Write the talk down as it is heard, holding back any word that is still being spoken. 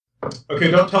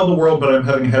Okay, don't tell the world, but I'm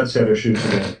having headset issues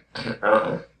again.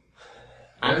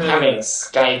 I'm having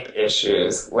Skype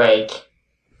issues. Like,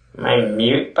 my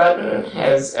mute button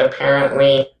has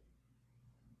apparently...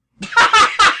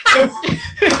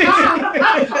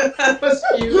 That was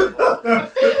beautiful.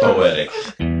 Poetic.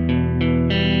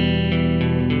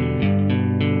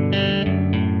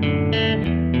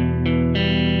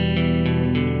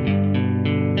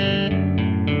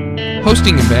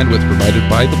 Hosting and bandwidth provided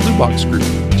by the Blue Box Group.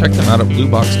 Check them out at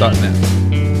bluebox.net.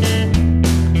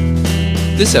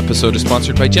 This episode is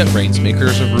sponsored by JetBrains,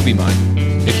 makers of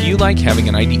RubyMine. If you like having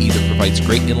an IDE that provides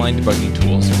great inline debugging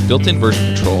tools, built-in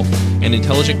version control, and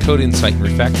intelligent code insight and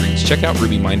refactorings, check out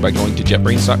RubyMine by going to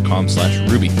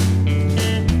jetbrains.com/ruby.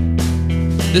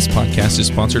 This podcast is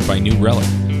sponsored by New Relic.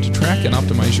 To track and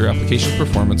optimize your application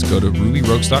performance, go to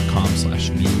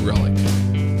rubyrogues.com/New Relic.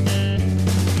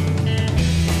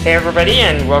 Hey everybody,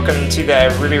 and welcome to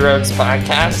the Ruby Rogues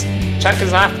podcast. Chuck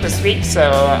is off this week, so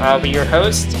I'll be your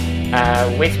host.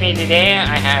 With me today,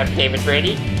 I have David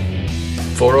Brady.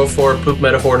 404 poop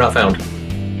metaphor not found.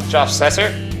 Josh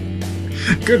Sesser.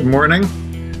 Good morning.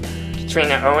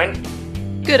 Katrina Owen.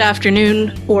 Good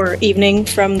afternoon or evening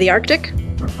from the Arctic.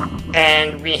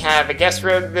 And we have a guest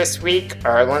rogue this week,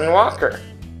 Arlen Walker.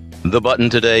 The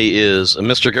button today is,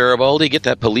 Mr. Garibaldi, get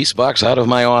that police box out of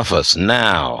my office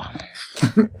now.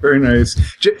 Very nice.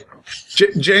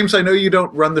 James, I know you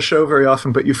don't run the show very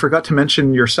often, but you forgot to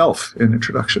mention yourself in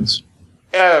introductions.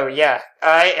 Oh, yeah.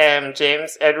 I am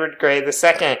James Edward Gray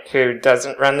II, who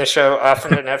doesn't run the show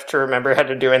often enough to remember how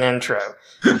to do an intro.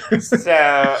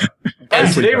 So,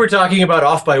 And today we're talking about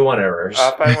off by one errors.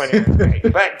 Off by one error, right.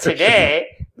 But today,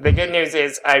 the good news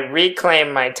is I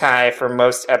reclaim my tie for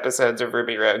most episodes of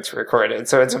Ruby Rogues recorded,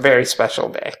 so it's a very special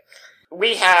day.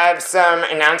 We have some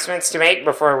announcements to make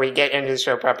before we get into the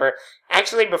show proper.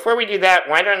 Actually, before we do that,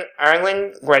 why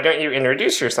don't you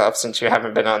introduce yourself since you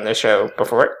haven't been on the show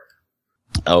before?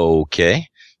 Okay.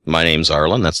 My name's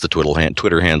Arlen. That's the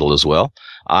Twitter handle as well.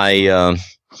 I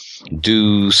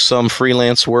do some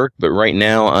freelance work, but right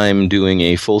now I'm doing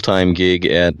a full-time gig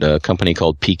at a company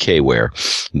called PKware.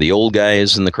 The old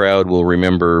guys in the crowd will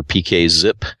remember PK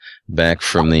Zip back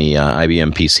from the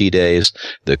IBM PC days.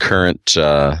 The current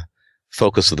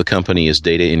focus of the company is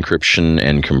data encryption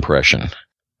and compression.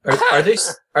 Are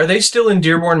they still in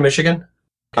Dearborn, Michigan?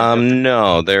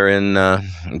 No, they're in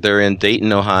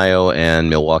Dayton, Ohio, and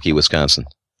Milwaukee, Wisconsin.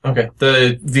 Okay.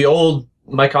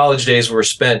 My college days were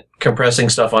spent compressing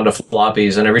stuff onto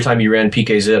floppies, and every time you ran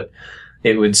PKZip,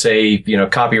 it would say,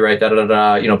 copyright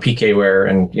PKware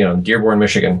and, Dearborn,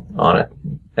 Michigan on it.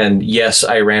 And yes,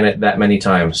 I ran it that many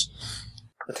times.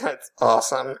 That's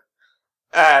awesome.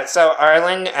 So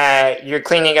Arlen, you're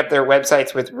cleaning up their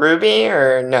websites with Ruby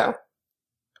or no?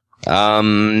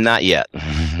 Not yet.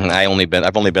 I've only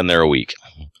been there a week.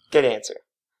 Good answer.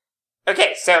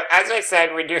 Okay, so as I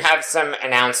said, we do have some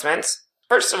announcements.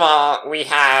 First of all, we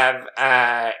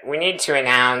need to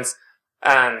announce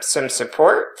some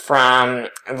support from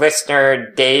listener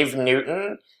Dave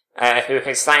Newton, who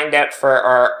has signed up for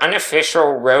our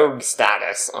unofficial rogue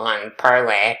status on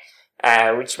Parler,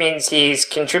 which means he's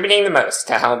contributing the most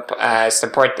to help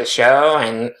support the show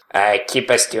and keep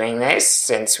us doing this,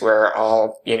 since we're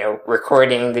all,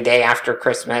 recording the day after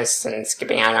Christmas and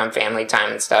skipping out on family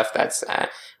time and stuff. That's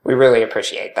we really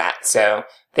appreciate that. So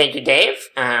thank you, Dave.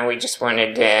 We just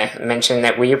wanted to mention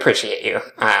that we appreciate you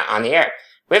on the air.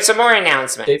 We have some more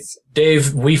announcements.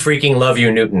 Dave, we freaking love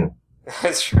you, Newton.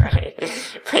 That's right.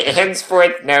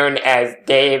 Henceforth known as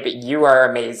Dave, you are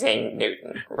amazing,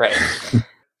 Newton. Right.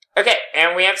 Okay,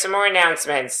 and we have some more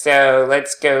announcements, so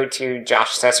let's go to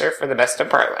Josh Sesser for the best of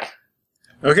Parler.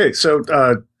 Okay, so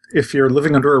if you're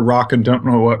living under a rock and don't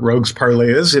know what Rogues Parler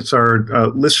is, it's our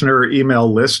listener email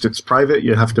list. It's private.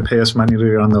 You have to pay us money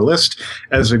to get on the list,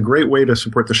 as a great way to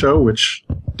support the show, which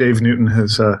Dave Newton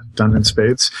has done in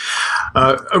spades.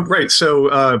 Right,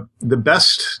 so the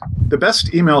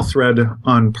best email thread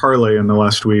on Parler in the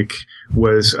last week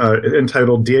was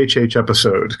entitled DHH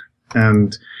Episode,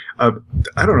 and I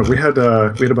don't know, we had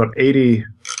about 80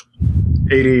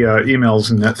 emails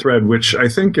in that thread, which I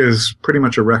think is pretty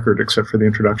much a record except for the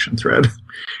introduction thread.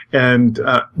 And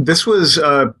this was,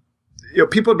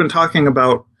 people had been talking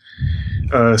about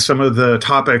some of the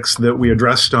topics that we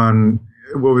addressed on,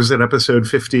 what was it, episode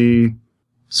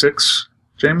 56,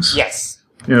 James? Yes.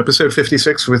 Yeah, episode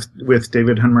 56 with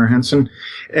David Henmar Hansen.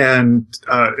 And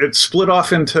it split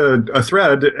off into a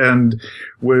thread and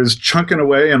was chunking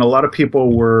away, and a lot of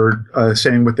people were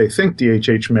saying what they think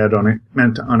DHH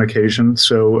meant on occasion.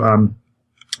 So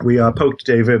we poked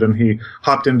David, and he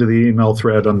hopped into the email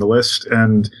thread on the list,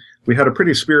 and we had a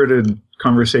pretty spirited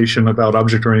conversation about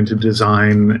object-oriented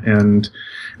design and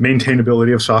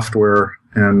maintainability of software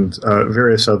and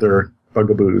various other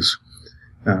bugaboos.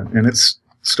 And it's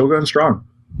still going strong.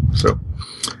 So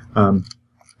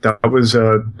that was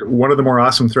one of the more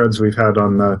awesome threads we've had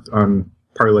on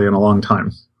Parley in a long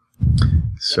time.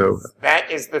 So that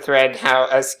is the thread how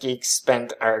us geeks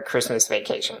spent our Christmas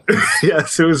vacation.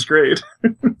 Yes, it was great.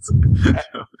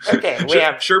 Okay, we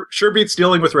have sure beats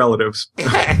dealing with relatives.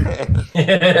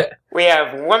 We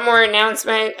have one more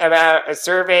announcement about a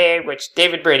survey which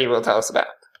David Brady will tell us about.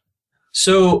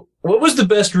 So, what was the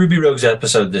best Ruby Rogues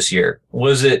episode this year?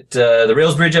 Was it the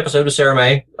Rails Bridge episode with Sarah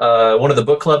May? One of the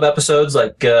book club episodes,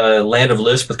 like Land of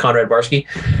Lisp with Conrad Barsky?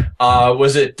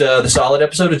 Was it the Solid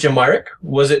episode with Jim Wyrick?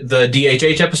 Was it the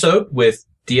DHH episode with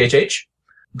DHH?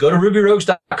 Go to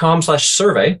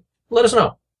rubyrogues.com/survey. Let us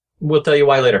know. We'll tell you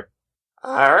why later.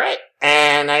 All right.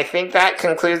 And I think that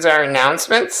concludes our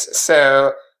announcements.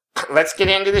 So let's get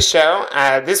into the show.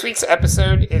 This week's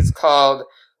episode is called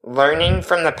Learning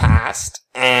from the Past,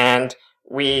 and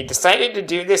we decided to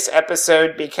do this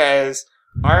episode because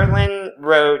Arlen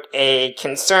wrote a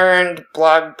concerned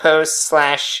blog post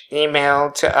 /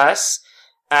 email to us.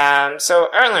 So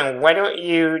Arlen, why don't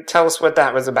you tell us what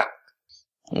that was about?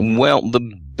 Well, the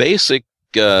basic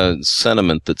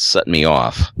sentiment that set me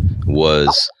off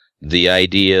was the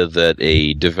idea that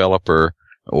a developer,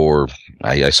 or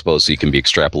I suppose he can be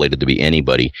extrapolated to be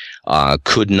anybody,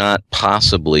 could not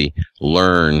possibly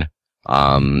learn,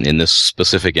 in this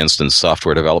specific instance,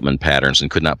 software development patterns,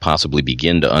 and could not possibly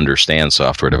begin to understand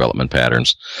software development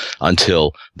patterns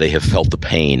until they have felt the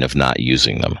pain of not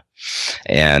using them.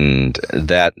 And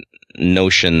that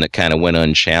notion that kind of went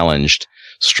unchallenged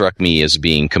struck me as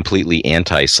being completely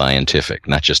anti-scientific,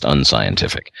 not just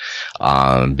unscientific,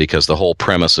 because the whole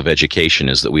premise of education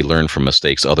is that we learn from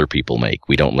mistakes other people make.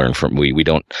 We don't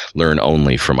learn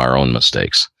only from our own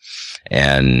mistakes.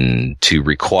 And to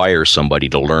require somebody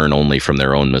to learn only from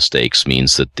their own mistakes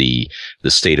means that the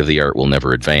state of the art will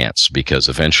never advance, because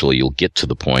eventually you'll get to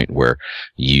the point where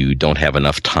you don't have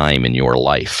enough time in your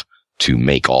life to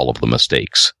make all of the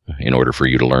mistakes in order for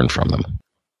you to learn from them.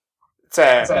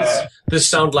 This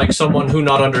sounds like someone who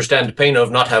not understand the pain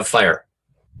of not have fire.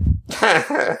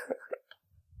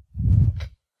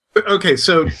 Okay,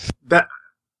 so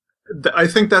I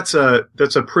think that's a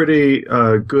pretty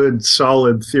good,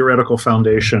 solid theoretical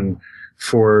foundation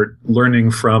for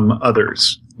learning from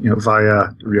others,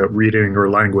 via reading or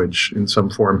language in some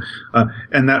form,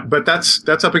 but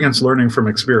that's up against learning from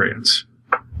experience.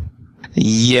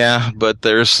 Yeah, but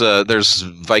there's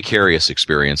vicarious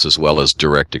experience as well as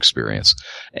direct experience,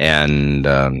 and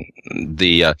I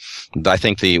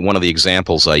think one of the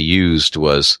examples I used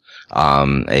was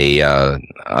a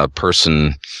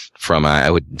person from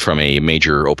a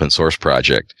major open source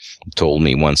project told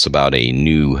me once about a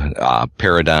new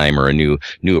paradigm or a new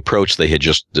approach they had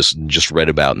just read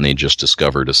about and they just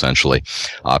discovered, essentially,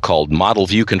 called Model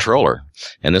View Controller.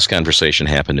 And this conversation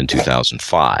happened in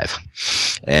 2005.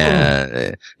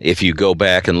 And if you go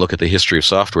back and look at the history of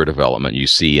software development, you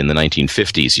see in the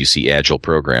 1950s, you see agile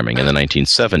programming. In the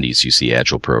 1970s, you see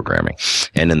agile programming.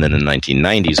 And then in the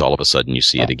 1990s, all of a sudden, you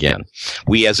see it again.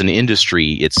 We as an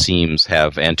industry, it seems,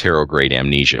 have anterograde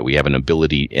amnesia. We have an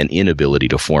inability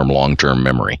to form long-term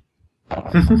memory.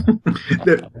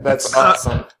 That's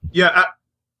awesome. Yeah.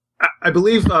 I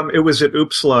believe it was at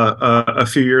Uppsala a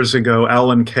few years ago.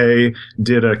 Alan Kay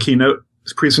did a keynote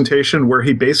presentation where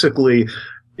he basically,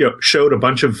 showed a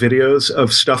bunch of videos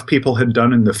of stuff people had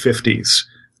done in the 50s,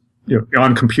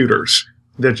 on computers,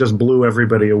 that just blew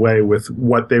everybody away with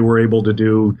what they were able to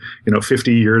do,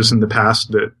 50 years in the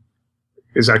past that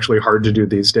is actually hard to do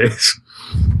these days.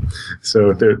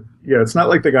 So it's not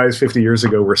like the guys 50 years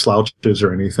ago were slouches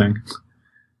or anything.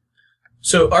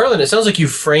 So, Arlen, it sounds like you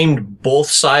framed both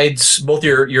sides, both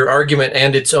your argument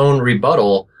and its own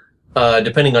rebuttal,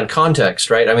 depending on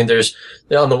context, right? I mean,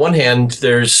 on the one hand,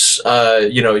 there's,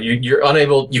 you're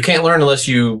unable, you can't learn unless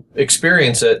you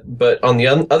experience it. But on the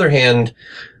other hand,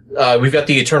 we've got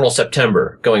the eternal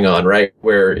September going on, right?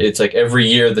 Where it's like every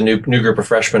year the new group of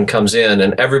freshmen comes in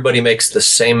and everybody makes the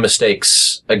same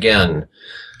mistakes again.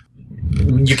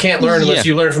 You can't learn unless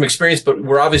you learn from experience, but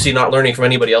we're obviously not learning from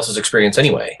anybody else's experience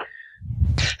anyway.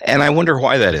 And I wonder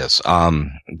why that is.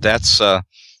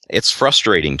 It's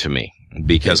frustrating to me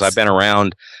because I've been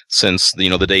around since,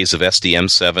 the days of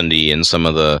SDM70 and some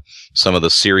of the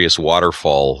serious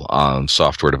waterfall,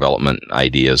 software development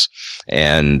ideas.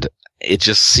 And it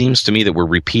just seems to me that we're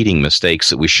repeating mistakes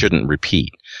that we shouldn't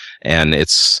repeat. And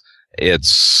it's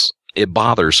it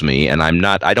bothers me, and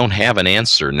I don't have an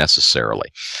answer necessarily.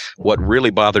 What really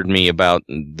bothered me about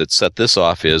that set this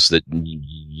off is that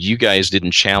you guys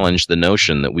didn't challenge the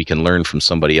notion that we can learn from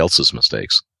somebody else's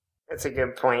mistakes. That's a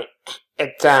good point.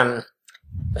 I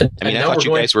thought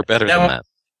you guys were better than that.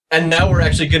 And now we're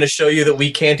actually going to show you that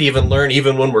we can't even learn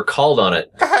even when we're called on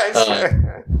it.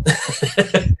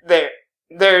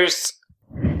 There's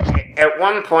at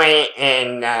one point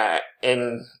in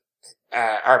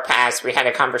our past, we had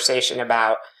a conversation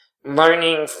about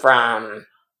learning from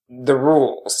the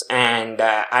rules, and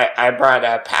I brought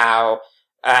up how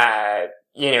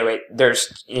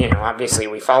obviously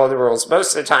we follow the rules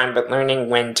most of the time, but learning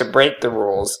when to break the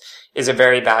rules is a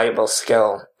very valuable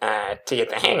skill to get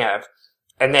the hang of.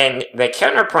 And then the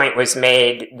counterpoint was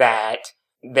made that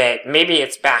maybe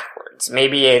it's backwards.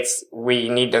 Maybe it's we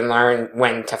need to learn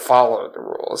when to follow the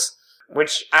rules,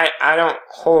 which I don't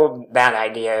hold that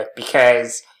idea,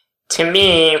 because to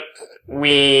me,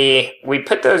 we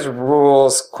put those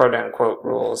rules, quote unquote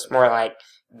rules, more like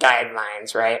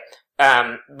guidelines, right?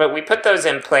 But we put those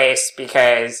in place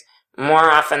because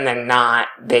more often than not,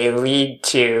 they lead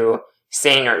to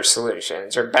saner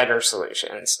solutions or better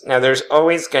solutions. Now, there's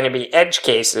always going to be edge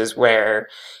cases where,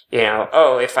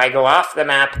 if I go off the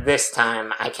map this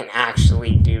time, I can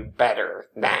actually do better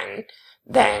than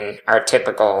our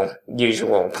typical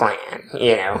usual plan,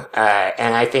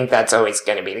 and I think that's always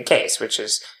going to be the case, which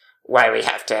is why we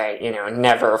have to,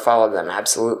 never follow them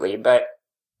absolutely. But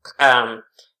I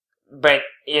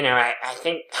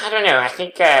think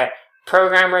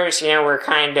programmers, we're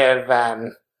kind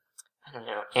of,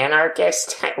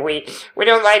 anarchist. We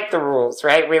don't like the rules,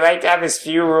 right? We like to have as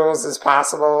few rules as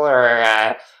possible,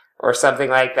 or something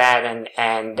like that,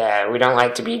 and we don't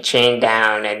like to be chained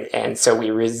down, and so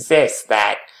we resist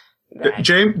that.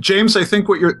 James, I think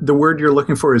the word you're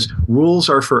looking for is rules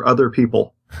are for other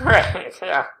people. Right,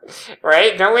 yeah.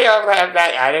 Right? Don't we all have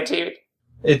that attitude?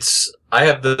 I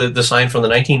have the sign from the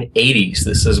 1980s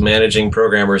that says managing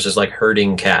programmers is like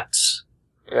herding cats.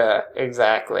 Yeah,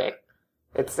 exactly.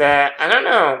 It's I don't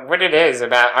know what it is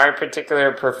about our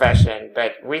particular profession,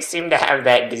 but we seem to have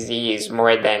that disease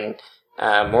more than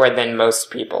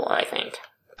most people, I think.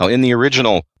 Oh, in the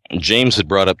original, James had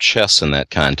brought up chess in that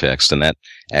context, and that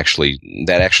actually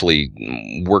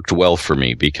worked well for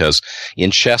me, because in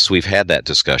chess we've had that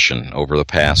discussion over the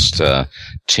past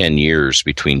 10 years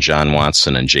between John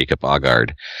Watson and Jacob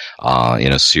Aagaard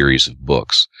in a series of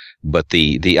books. But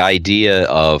the idea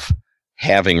of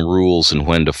having rules and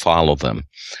when to follow them.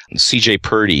 C.J.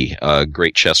 Purdy, a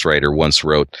great chess writer, once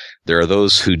wrote, "There are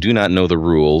those who do not know the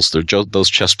rules. There are those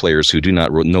chess players who do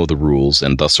not know the rules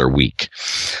and thus are weak.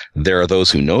 There are those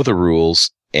who know the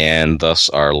rules and thus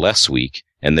are less weak.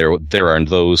 And there are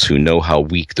those who know how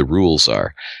weak the rules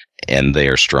are, and they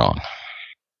are strong."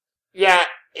 Yeah,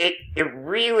 it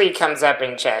really comes up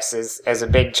in chess as a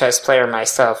big chess player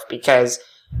myself, because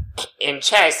in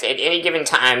chess, at any given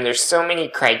time, there's so many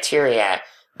criteria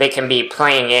that can be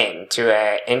playing into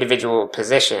an individual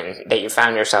position that you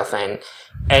found yourself in.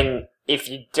 And if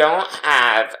you don't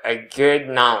have a good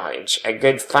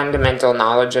fundamental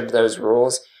knowledge of those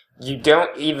rules, you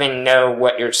don't even know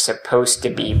what you're supposed to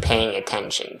be paying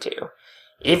attention to.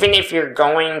 Even if you're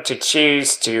going to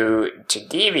choose to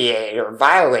deviate or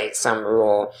violate some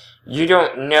rule, you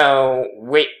don't know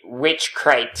which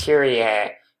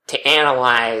criteria to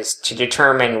analyze to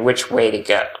determine which way to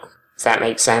go. Does that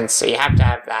make sense? So you have to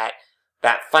have that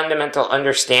fundamental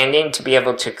understanding to be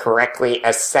able to correctly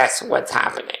assess what's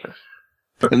happening.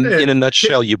 In a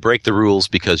nutshell, you break the rules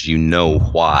because you know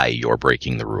why you're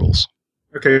breaking the rules.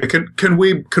 Okay, can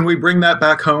we bring that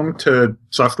back home to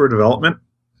software development?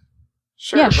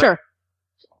 Sure. Yeah, sure.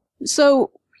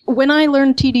 So when I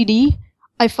learned TDD,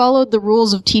 I followed the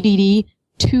rules of TDD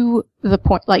to the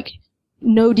point, like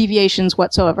no deviations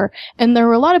whatsoever. And there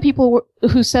were a lot of people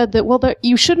who said that, well,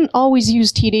 you shouldn't always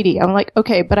use TDD. I'm like,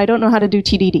 okay, but I don't know how to do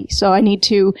TDD, so I need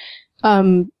to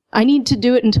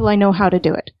do it until I know how to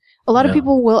do it. A lot of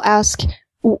people will ask,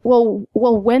 well,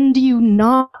 when do you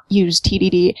not use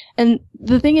TDD? And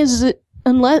the thing is that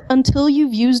until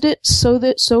you've used it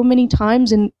so many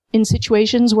times in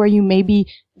situations where you maybe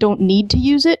don't need to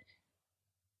use it,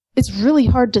 it's really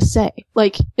hard to say.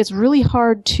 Like, it's really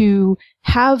hard to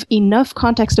have enough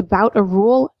context about a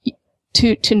rule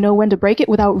to know when to break it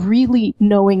without really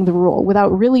knowing the rule, without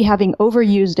really having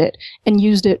overused it and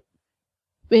used it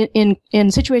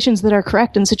in situations that are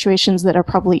correct and situations that are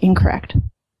probably incorrect.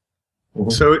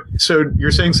 So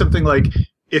you're saying something like,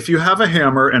 if you have a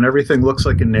hammer and everything looks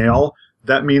like a nail,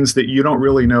 that means that you don't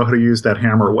really know how to use that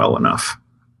hammer well enough.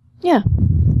 Yeah.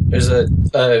 There's a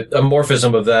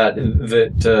morphism of that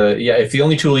if the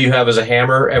only tool you have is a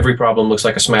hammer, every problem looks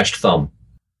like a smashed thumb.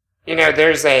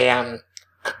 There's a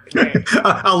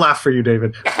I'll laugh for you,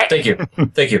 David. Thank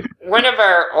you. One of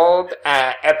our old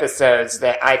episodes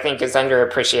that I think is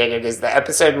underappreciated is the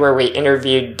episode where we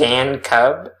interviewed Dan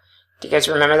Cub. Do you guys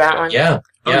remember that one? Yeah.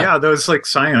 Oh yeah, that was like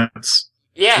science.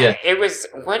 Yeah, it was,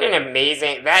 what an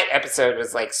amazing, that episode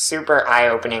was like super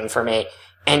eye-opening for me.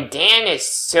 And Dan is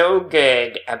so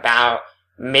good about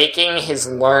making his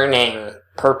learning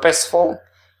purposeful.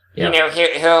 Yeah.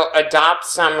 He'll adopt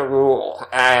some rule,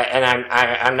 and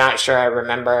I'm not sure I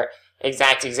remember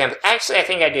exact examples. Actually, I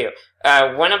think I do.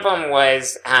 One of them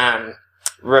was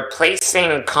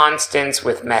replacing constants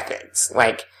with methods,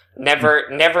 like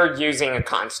never using a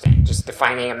constant, just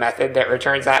defining a method that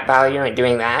returns that value and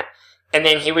doing that. And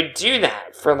then he would do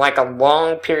that for like a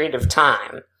long period of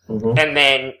time, and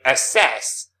then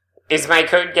assess. Is my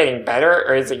code getting better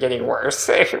or is it getting worse?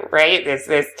 Right? Is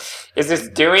this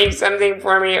doing something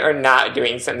for me or not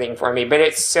doing something for me? But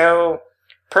it's so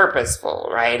purposeful,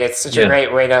 right? It's such a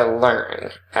great way to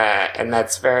learn. And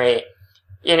that's very,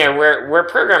 we're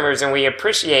programmers and we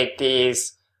appreciate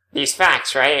these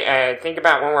facts, right? Think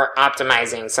about when we're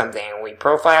optimizing something. We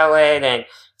profile it and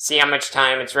see how much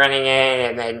time it's running in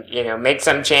and then, make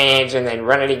some change and then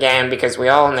run it again because we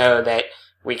all know that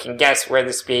we can guess where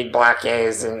the speed block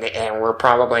is, and we're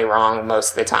probably wrong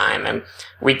most of the time. And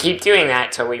we keep doing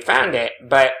that till we found it,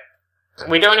 but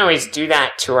we don't always do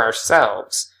that to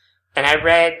ourselves. And I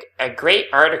read a great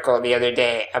article the other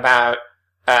day about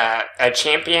a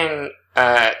champion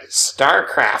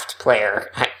StarCraft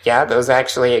player. Yeah, those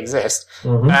actually exist.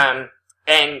 And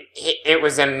it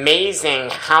was amazing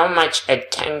how much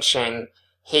attention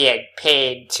he had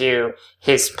paid to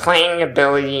his playing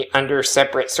ability under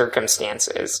separate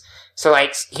circumstances. So,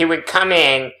 he would come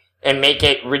in and make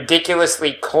it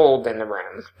ridiculously cold in the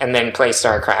room, and then play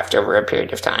StarCraft over a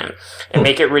period of time. And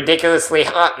make it ridiculously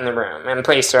hot in the room, and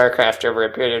play StarCraft over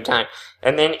a period of time.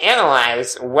 And then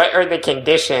analyze what are the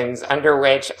conditions under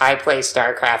which I play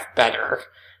StarCraft better.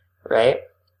 Right?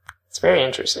 It's very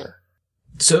interesting.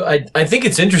 So I think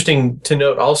it's interesting to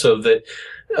note also that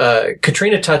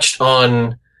Katrina touched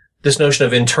on this notion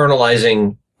of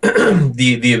internalizing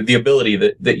the ability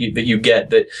that you get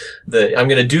that I'm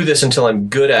going to do this until I'm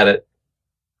good at it.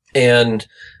 And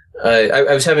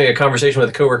I was having a conversation with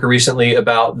a coworker recently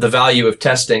about the value of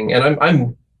testing,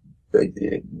 and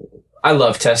I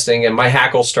love testing, and my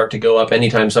hackles start to go up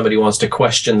anytime somebody wants to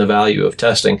question the value of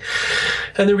testing.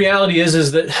 And the reality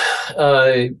is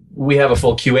that we have a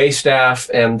full QA staff,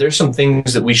 and there's some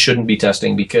things that we shouldn't be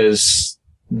testing because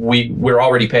we're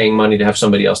already paying money to have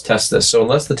somebody else test this. So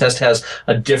unless the test has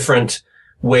a different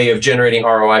way of generating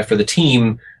ROI for the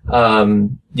team,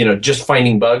 just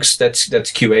finding bugs, that's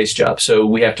QA's job. So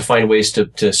we have to find ways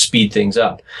to speed things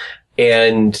up.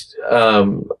 And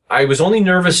I was only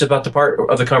nervous about the part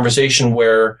of the conversation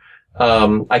where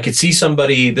I could see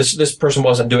somebody. This person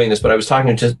wasn't doing this, but I was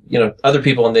talking to other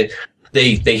people, and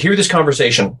they hear this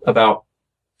conversation about,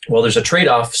 well, there's a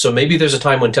trade-off. So maybe there's a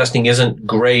time when testing isn't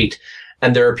great,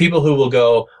 and there are people who will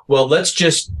go, well, let's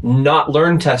just not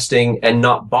learn testing and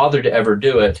not bother to ever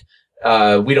do it.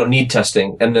 We don't need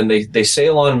testing. And then they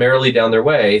sail on merrily down their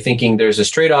way thinking there's this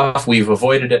trade-off. We've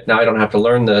avoided it. Now I don't have to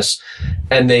learn this.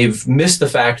 And they've missed the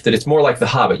fact that it's more like The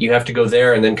Hobbit. You have to go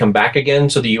there and then come back again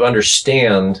so that you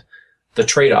understand the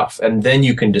trade-off. And then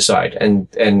you can decide. And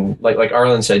like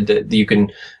Arlen said, that you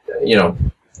can,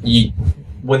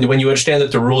 when you understand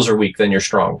that the rules are weak, then you're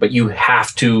strong. But you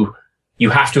have to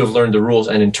have learned the rules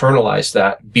and internalize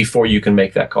that before you can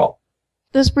make that call.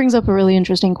 This brings up a really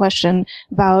interesting question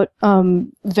about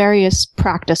various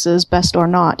practices, best or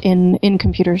not, in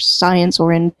computer science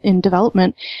or in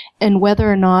development, and whether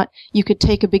or not you could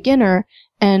take a beginner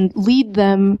and lead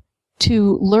them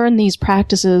to learn these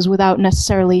practices without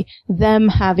necessarily them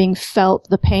having felt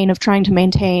the pain of trying to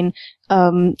maintain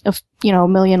a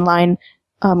million-line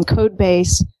code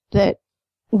base that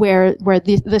where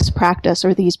this practice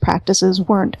or these practices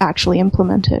weren't actually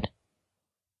implemented.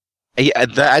 Yeah,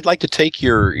 I'd like to take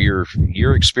your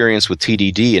experience with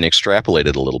TDD and extrapolate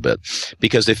it a little bit,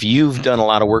 because if you've done a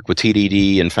lot of work with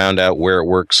TDD and found out where it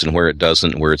works and where it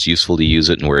doesn't, where it's useful to use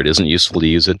it and where it isn't useful to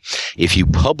use it, if you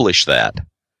publish that,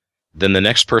 then the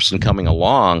next person coming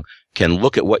along can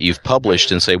look at what you've published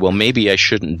and say, well, maybe I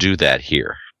shouldn't do that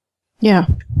here. Yeah.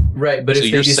 Right, but so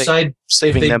if they decide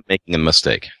saving them making a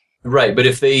mistake. Right, but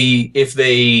if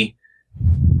they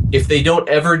don't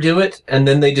ever do it and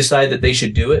then they decide that they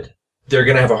should do it, they're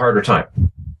going to have a harder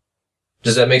time.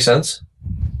 Does that make sense?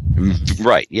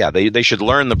 Right. Yeah. They should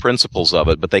learn the principles of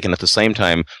it, but they can at the same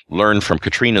time learn from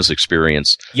Katrina's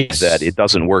experience that it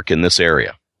doesn't work in this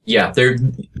area. Yeah.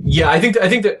 I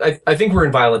think we're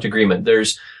in violent agreement.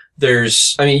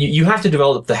 I mean, you have to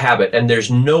develop the habit, and there's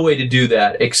no way to do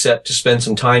that except to spend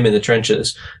some time in the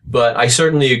trenches. But I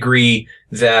certainly agree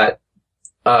that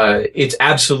it's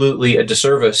absolutely a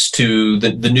disservice to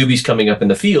the newbies coming up in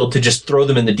the field to just throw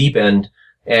them in the deep end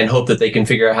and hope that they can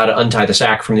figure out how to untie the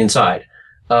sack from the inside.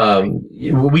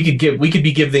 We could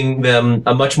be giving them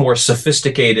a much more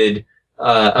sophisticated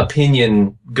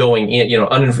opinion going in,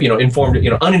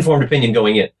 uninformed opinion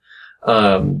going in.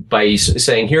 By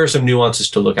saying, here are some nuances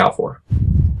to look out for.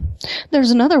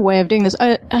 There's another way of doing this.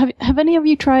 Have any of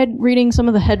you tried reading some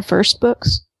of the Head First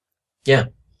books? Yeah.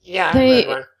 Yeah, I read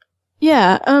one.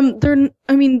 Yeah, they're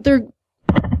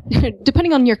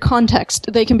depending on your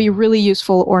context, they can be really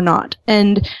useful or not.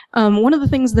 And one of the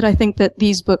things that I think that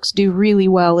these books do really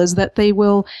well is that they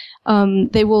will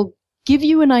give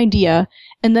you an idea,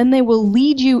 and then they will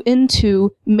lead you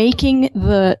into making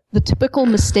the typical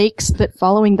mistakes that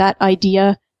following that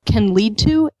idea can lead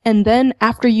to. And then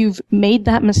after you've made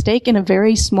that mistake in a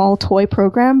very small toy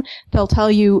program, they'll tell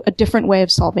you a different way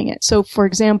of solving it. So, for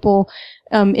example,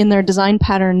 in their design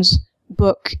patterns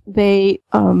book, they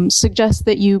suggest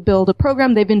that you build a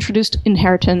program. They've introduced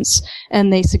inheritance,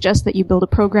 and they suggest that you build a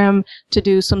program to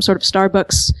do some sort of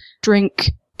Starbucks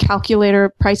drink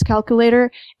price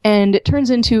calculator, and it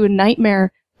turns into a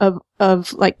nightmare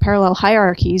of like parallel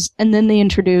hierarchies. And then they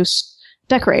introduce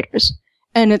decorators,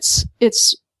 and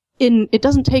it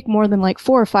doesn't take more than like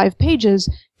 4 or 5 pages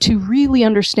to really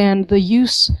understand the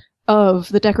use of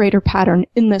the decorator pattern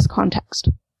in this context.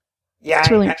 Yeah,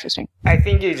 it's really interesting. I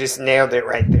think you just nailed it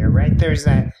right there, right? There's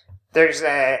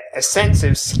a sense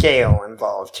of scale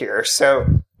involved here. So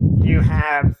you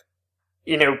have,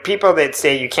 people that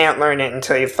say you can't learn it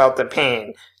until you felt the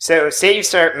pain. So say you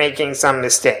start making some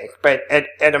mistake, but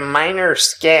at a minor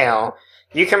scale,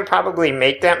 you can probably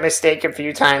make that mistake a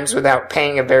few times without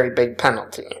paying a very big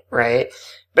penalty, right?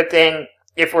 But then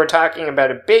if we're talking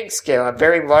about a big scale, a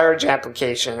very large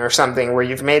application or something where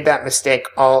you've made that mistake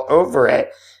all over it,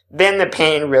 then the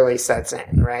pain really sets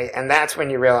in, right? And that's when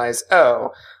you realize,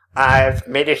 oh, I've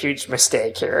made a huge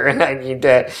mistake here and I need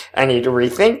to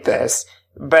rethink this.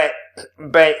 But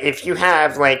if you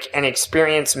have like an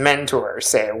experienced mentor,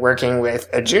 say, working with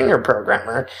a junior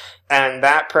programmer, and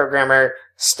that programmer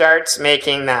starts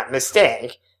making that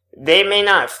mistake, they may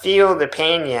not feel the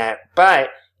pain yet, but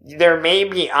there may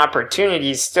be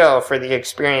opportunities still for the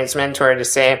experienced mentor to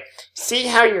say, see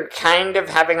how you're kind of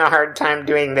having a hard time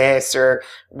doing this or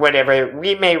whatever.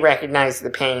 We may recognize the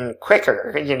pain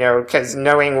quicker, because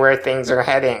knowing where things are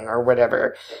heading or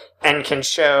whatever, and can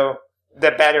show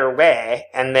the better way.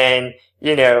 And then,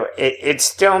 it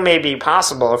still may be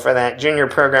possible for that junior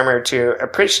programmer to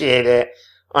appreciate it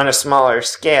on a smaller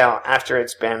scale after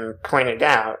it's been pointed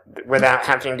out without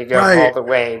having to go all the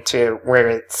way to where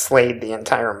it slayed the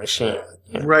entire machine.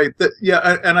 Right.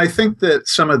 And I think that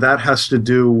some of that has to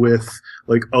do with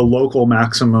like a local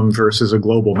maximum versus a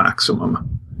global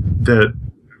maximum that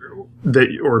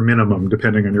or minimum,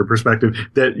 depending on your perspective,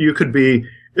 that you could be,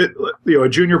 a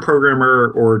junior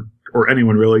programmer or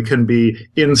anyone really can be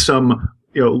in some,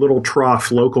 little trough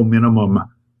local minimum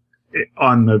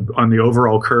on the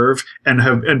overall curve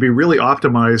and be really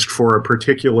optimized for a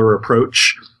particular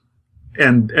approach.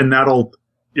 And that'll,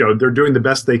 they're doing the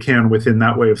best they can within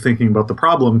that way of thinking about the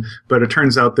problem. But it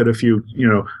turns out that if you,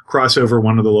 cross over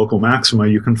one of the local maxima,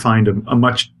 you can find a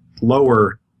much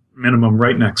lower minimum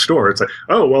right next door. It's like,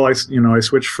 oh, well, I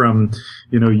switched from,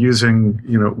 using,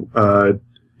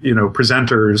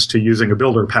 presenters to using a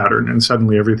builder pattern, and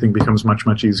suddenly everything becomes much,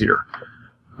 much easier.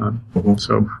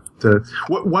 So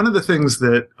one of the things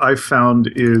that I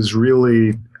found is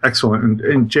really excellent,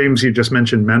 and James, you just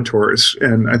mentioned mentors,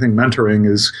 and I think mentoring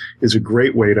is a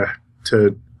great way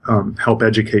to help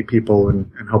educate people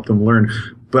and help them learn.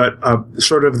 But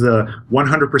sort of the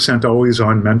 100% always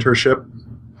on mentorship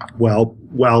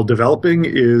while developing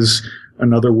is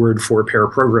another word for pair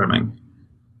programming.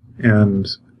 And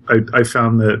I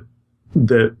found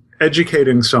that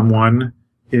educating someone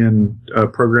in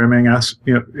programming, once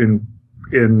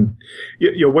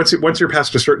you're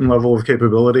past a certain level of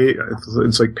capability,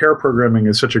 it's like pair programming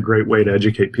is such a great way to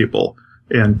educate people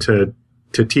and to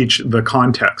teach the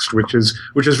context, which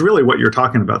is really what you're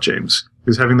talking about, James,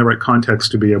 is having the right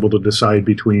context to be able to decide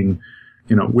between,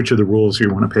 which of the rules you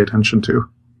want to pay attention to.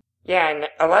 Yeah, and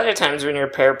a lot of times when you're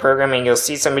pair programming, you'll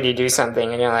see somebody do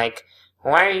something and you're like,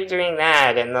 why are you doing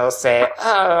that? And they'll say,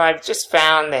 oh, I've just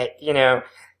found that,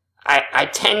 I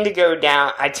tend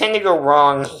to go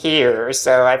wrong here,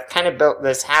 so I've kind of built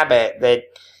this habit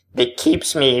that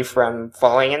keeps me from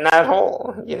falling in that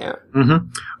hole, you know? Mm-hmm.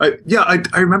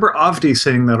 I remember Avdi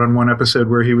saying that on one episode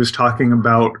where he was talking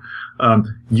about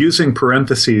using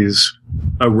parentheses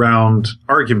around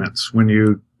arguments when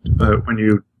you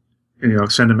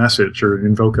send a message or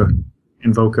invoke a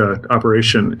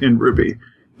operation in Ruby.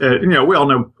 We all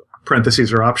know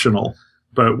parentheses are optional,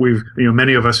 but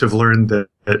many of us have learned that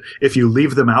if you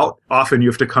leave them out, often you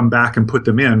have to come back and put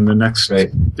them in the next, right.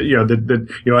 At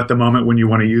the moment when you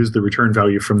want to use the return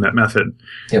value from that method.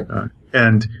 Yep.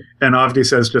 And Avdi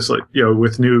says just like,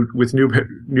 with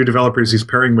new developers he's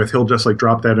pairing with, he'll just like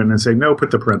drop that in and say, no,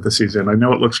 put the parentheses in. I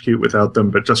know it looks cute without them,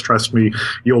 but just trust me,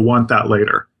 you'll want that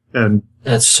later. And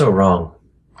that's so wrong.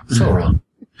 So wrong.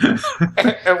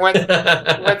 And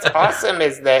what's awesome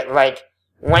is that, like,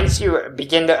 once you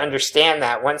begin to understand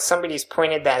that, once somebody's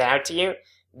pointed that out to you,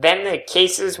 then the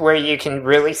cases where you can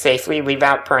really safely leave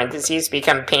out parentheses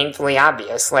become painfully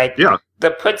obvious. Like,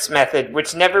 the puts method,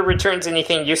 which never returns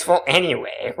anything useful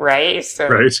anyway, right? So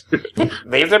right.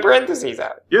 Leave the parentheses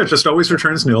out. Yeah, it just always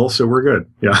returns nil, so we're good.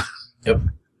 Yeah. Yep.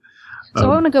 So I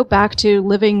want to go back to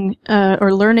living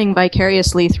or learning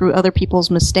vicariously through other people's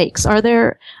mistakes. Are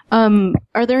there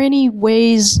any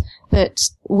ways that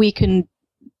we can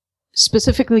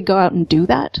specifically go out and do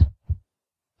that?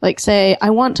 Like, say, I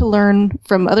want to learn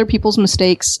from other people's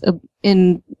mistakes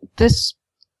in this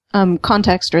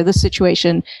context or this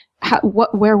situation.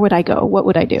 Where would I go? What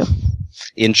would I do?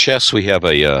 In chess, we have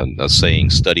a saying: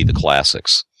 "Study the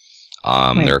classics."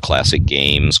 Right. There are classic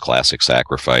games, classic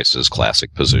sacrifices,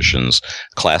 classic positions,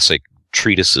 classic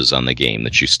treatises on the game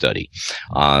that you study.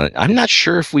 I'm not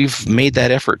sure if we've made that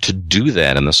effort to do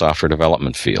that in the software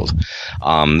development field.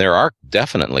 There are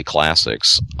definitely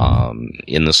classics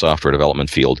in the software development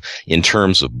field in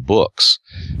terms of books,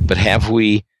 but have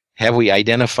we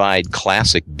identified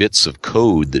classic bits of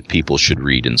code that people should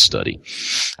read and study?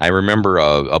 I remember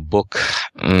a book,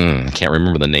 I can't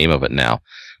remember the name of it now,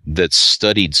 that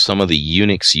studied some of the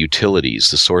Unix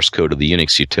utilities, the source code of the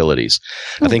Unix utilities.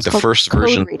 I think the first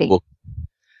version of the book,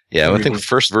 I think the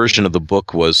first version of the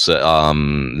book was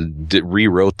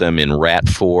rewrote them in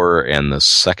RAT4, and the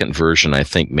second version, I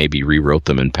think, maybe rewrote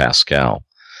them in Pascal.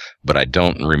 But I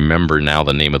don't remember now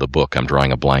the name of the book. I'm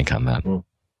drawing a blank on that.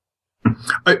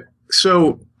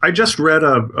 So I just read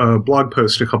a blog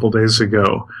post a couple days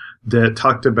ago that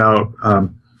talked about,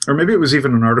 or maybe it was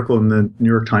even an article in the New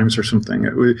York Times or something,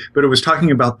 but it was talking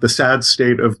about the sad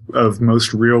state of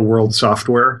most real-world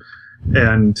software.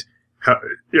 And how,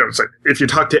 it's like, if you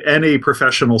talk to any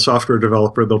professional software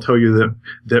developer, they'll tell you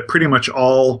that pretty much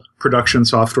all production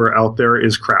software out there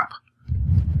is crap.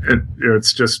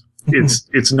 It's just...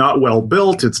 It's not well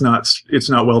built. It's not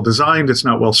well designed. It's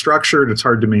not well structured. It's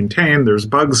hard to maintain. There's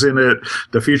bugs in it.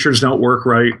 The features don't work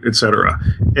right, etc.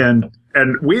 And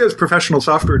we as professional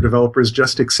software developers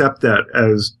just accept that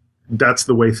as that's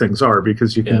the way things are,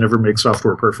 because you can never make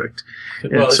software perfect.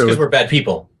 Well, it's because we're bad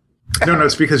people. No,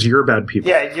 it's because you're bad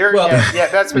people. Yeah,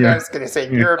 that's what I was going to say.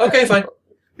 You're okay, fine.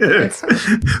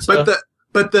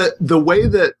 But the way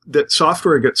that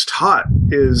software gets taught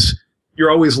is, you're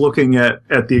always looking at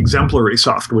the exemplary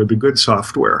software, the good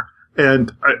software.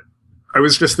 And I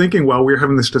was just thinking while we were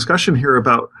having this discussion here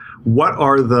about what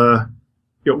are the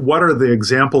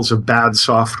examples of bad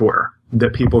software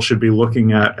that people should be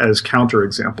looking at as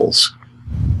counterexamples.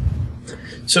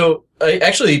 So I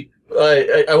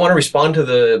want to respond to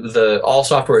the all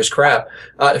software is crap.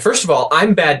 First of all,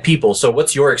 I'm bad people, so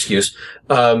what's your excuse?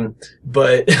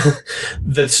 But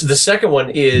the second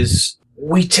one is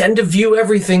we tend to view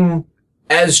everything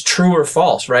as true or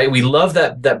false, right? We love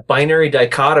that binary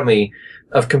dichotomy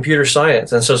of computer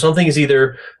science. And so something is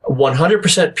either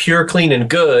 100% pure, clean, and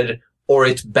good, or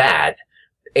it's bad.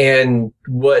 And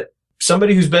what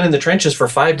somebody who's been in the trenches for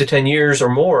 5 to 10 years or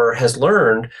more has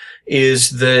learned is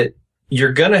that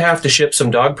you're going to have to ship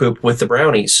some dog poop with the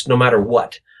brownies, no matter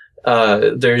what.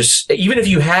 Even if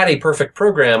you had a perfect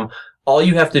program, all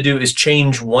you have to do is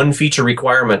change one feature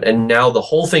requirement, and now the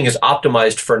whole thing is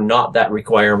optimized for not that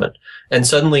requirement. And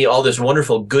suddenly all this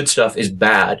wonderful good stuff is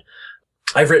bad.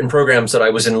 I've written programs that I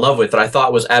was in love with that I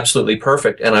thought was absolutely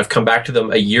perfect, and I've come back to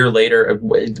them a year later,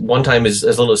 one time as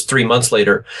little as 3 months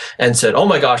later, and said, oh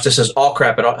my gosh, this is all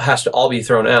crap. It has to all be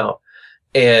thrown out.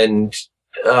 And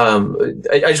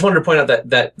I just wanted to point out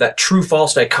that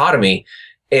true-false dichotomy.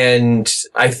 And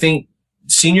I think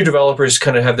senior developers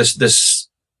kind of have this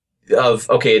of,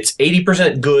 okay, it's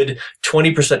 80% good,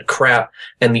 20% crap,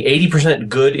 and the 80%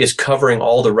 good is covering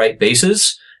all the right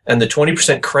bases, and the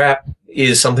 20% crap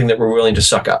is something that we're willing to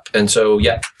suck up. And so,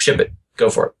 yeah, ship it. Go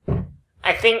for it.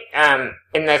 I think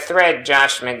in the thread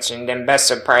Josh mentioned in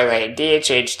Best of Parlay,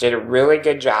 DHH did a really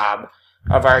good job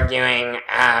of arguing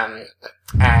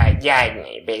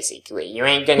Yagni, basically. You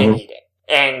ain't gonna need it.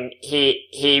 And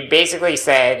he basically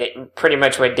said pretty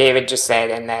much what David just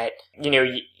said, and that,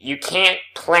 you can't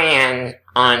plan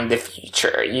on the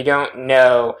future. You don't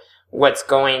know what's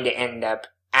going to end up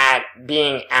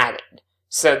being added.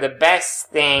 So the best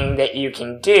thing that you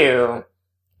can do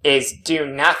is do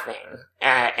nothing.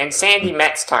 And Sandy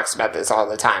Metz talks about this all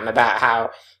the time, about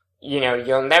how,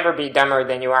 you'll never be dumber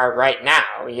than you are right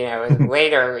now.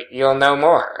 Later you'll know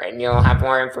more and you'll have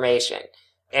more information.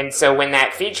 And so when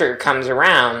that feature comes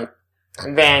around,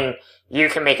 then you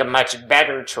can make a much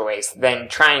better choice than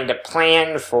trying to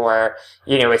plan for,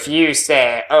 if you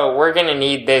say, oh, we're going to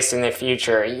need this in the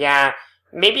future. Yeah,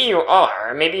 maybe you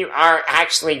are. Maybe you are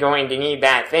actually going to need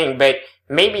that thing, but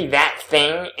maybe that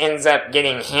thing ends up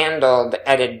getting handled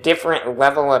at a different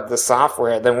level of the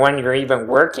software than one you're even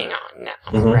working on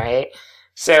now, right?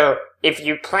 So if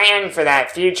you plan for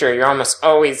that future, you're almost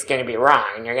always going to be wrong,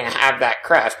 and you're going to have that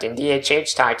cruft. And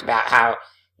DHH talked about how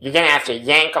you're going to have to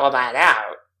yank all that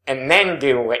out and then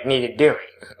do what needed doing,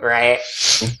 right?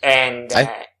 And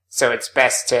so it's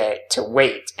best to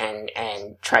wait and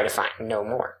try to know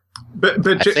more. But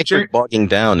I think we're bogging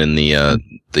down in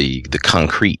the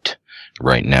concrete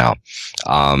right now.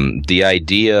 The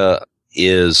idea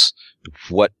is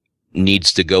what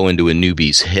needs to go into a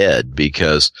newbie's head,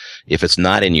 because if it's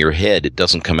not in your head, it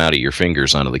doesn't come out of your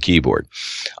fingers onto the keyboard.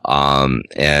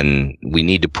 And we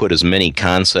need to put as many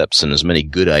concepts and as many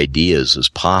good ideas as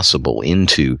possible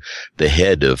into the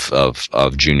head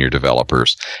of junior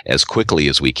developers as quickly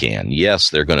as we can. Yes,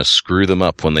 they're going to screw them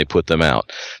up when they put them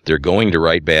out. They're going to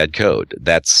write bad code.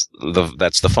 That's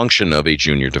the function of a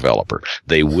junior developer.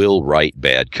 They will write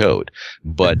bad code.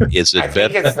 But is it better? I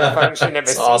think it's the function of a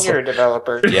senior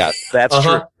developer. Yeah. That's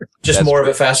true. Just That's more true.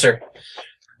 of it faster.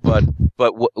 But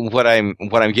what I'm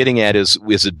getting at is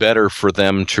it better for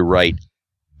them to write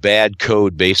bad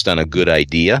code based on a good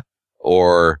idea,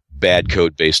 or bad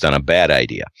code based on a bad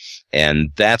idea?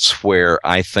 And that's where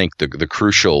I think the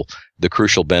crucial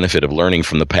benefit of learning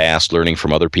from the past, learning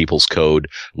from other people's code,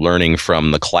 learning from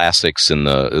the classics in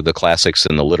the classics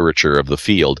in the literature of the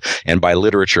field. And by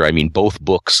literature, I mean both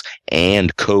books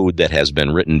and code that has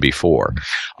been written before.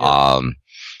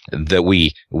 That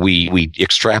we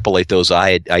extrapolate those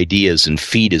ideas and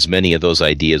feed as many of those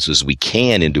ideas as we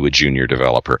can into a junior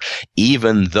developer,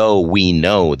 even though we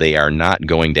know they are not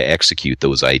going to execute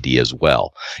those ideas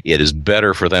well. It is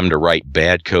better for them to write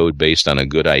bad code based on a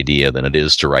good idea than it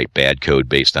is to write bad code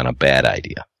based on a bad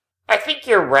idea. I think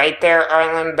you're right there,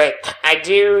 Arlen, but I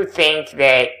do think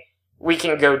that we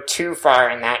can go too far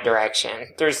in that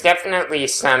direction. There's definitely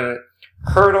some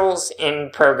hurdles in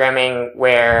programming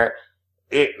where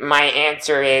my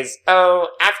answer is,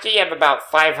 after you have about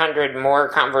 500 more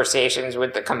conversations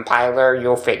with the compiler,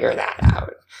 you'll figure that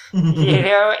out.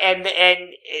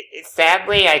 And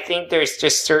sadly, I think there's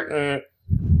just certain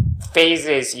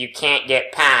phases you can't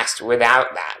get past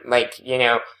without that. Like,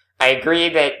 I agree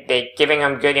that giving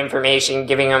them good information,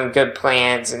 giving them good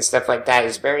plans and stuff like that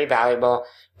is very valuable.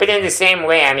 But in the same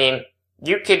way, I mean,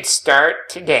 you could start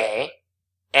today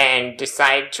and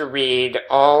decide to read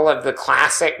all of the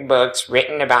classic books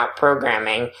written about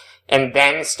programming and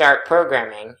then start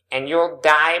programming, and you'll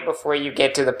die before you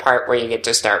get to the part where you get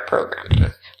to start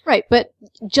programming. Right, but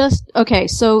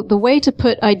so the way to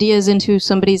put ideas into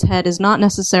somebody's head is not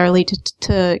necessarily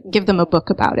to give them a book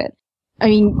about it. I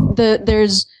mean,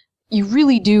 you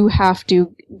really do have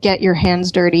to get your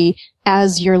hands dirty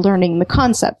as you're learning the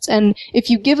concepts. And if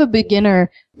you give a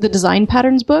beginner the design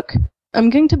patterns book,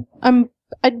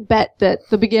 I'd bet that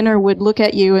the beginner would look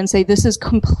at you and say, this is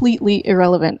completely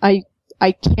irrelevant. I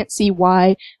can't see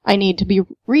why I need to be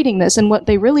reading this. And what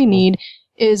they really need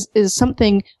is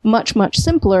something much, much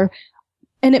simpler.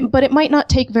 But it might not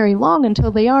take very long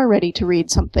until they are ready to read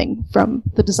something from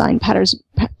the design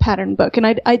pattern book.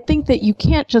 And I think that you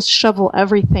can't just shovel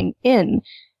everything in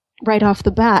right off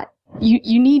the bat.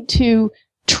 You need to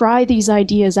try these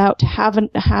ideas out to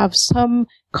have some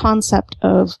concept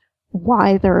of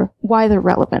why they're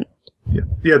relevant. Yeah.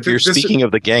 If you're speaking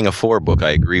of the Gang of Four book, I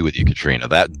agree with you, Katrina.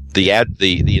 That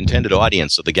the intended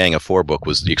audience of the Gang of Four book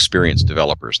was the experienced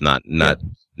developers, not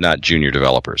junior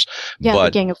developers. Yeah, but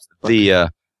the Gang of Four.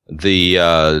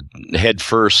 The Head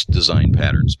First Design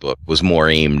Patterns book was more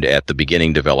aimed at the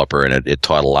beginning developer, and it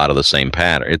taught a lot of the same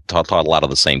pattern. It taught a lot of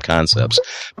the same concepts,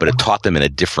 but it taught them in a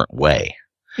different way.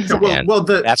 Exactly.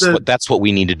 That's what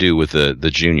we need to do with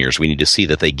the juniors. We need to see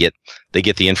that they get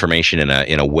the information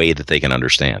in a way that they can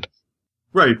understand.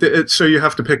 Right. So you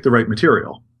have to pick the right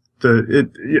material.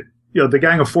 the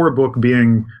Gang of Four book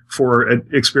being for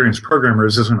experienced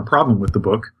programmers isn't a problem with the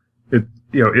book.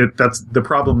 That's the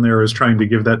problem there is trying to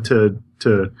give that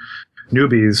to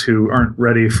newbies who aren't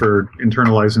ready for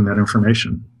internalizing that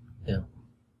information. Yeah.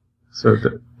 So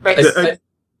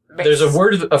there's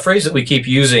a phrase that we keep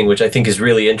using, which I think is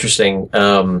really interesting.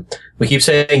 We keep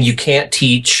saying you can't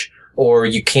teach or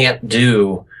you can't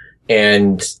do.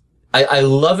 And I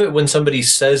love it when somebody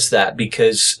says that,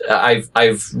 because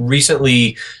I've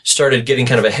recently started getting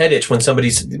kind of a head itch when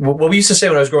what we used to say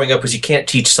when I was growing up was you can't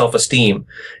teach self-esteem.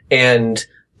 And,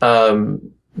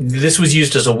 this was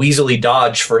used as a weaselly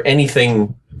dodge for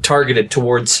anything targeted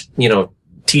towards,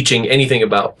 teaching anything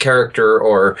about character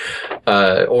or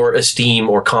esteem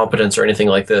or competence or anything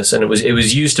like this. And it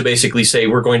was used to basically say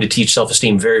we're going to teach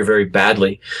self-esteem very, very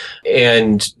badly.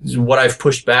 And what I've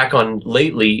pushed back on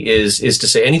lately is to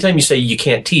say anytime you say you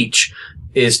can't teach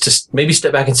is to maybe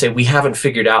step back and say we haven't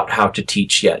figured out how to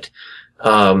teach yet.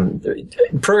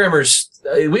 Programmers,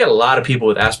 we got a lot of people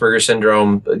with Asperger's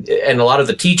syndrome, and a lot of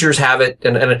the teachers have it.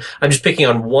 And I'm just picking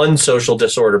on one social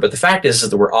disorder, but the fact is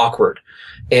that we're awkward.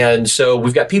 And so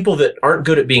we've got people that aren't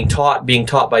good at being taught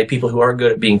by people who aren't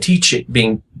good at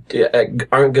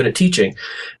aren't good at teaching.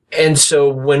 And so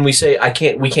when we say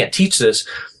we can't teach this,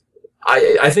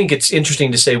 I think it's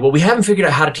interesting to say, well, we haven't figured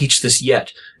out how to teach this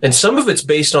yet. And some of it's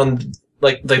based on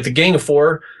like the Gang of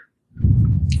Four.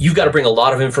 You've got to bring a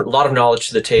lot of knowledge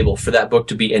to the table for that book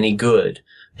to be any good.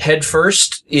 Head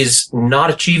First is not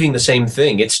achieving the same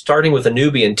thing. It's starting with a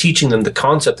newbie and teaching them the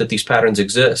concept that these patterns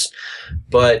exist,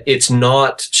 but it's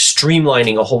not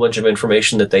streamlining a whole bunch of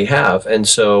information that they have. And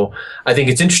so I think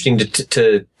it's interesting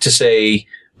to say,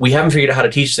 we haven't figured out how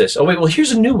to teach this. Oh, wait, well,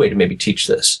 here's a new way to maybe teach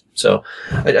this. So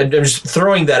I'm just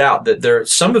throwing that out, that there are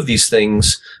some of these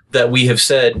things that we have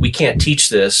said, we can't teach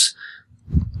this.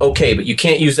 Okay, but you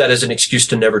can't use that as an excuse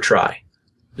to never try.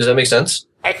 Does that make sense?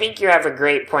 I think you have a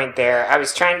great point there. I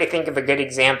was trying to think of a good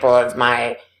example of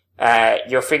my,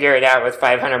 you'll figure it out with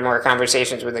 500 more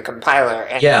conversations with a compiler.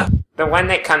 And yeah. The one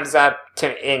that comes up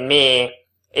in me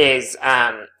is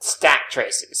stack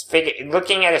traces.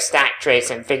 Looking at a stack trace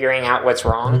and figuring out what's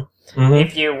wrong. Mm-hmm.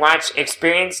 If you watch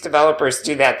experienced developers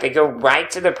do that, they go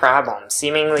right to the problem,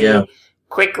 seemingly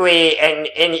quickly, and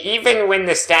even when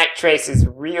the stack trace is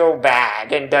real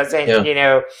bad and doesn't,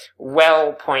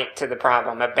 well point to the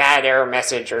problem, a bad error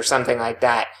message or something like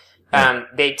that,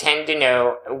 they tend to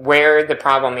know where the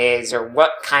problem is or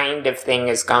what kind of thing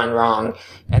has gone wrong.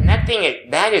 And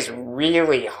that is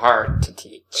really hard to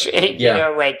teach.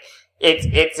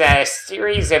 It's a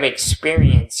series of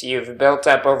experience you've built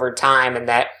up over time, and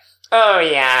that,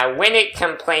 when it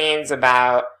complains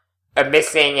about a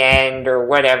missing end or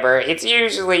whatever, it's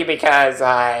usually because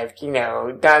I've,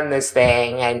 done this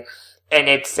thing, and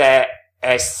it's a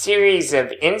series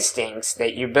of instincts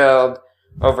that you build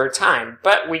over time.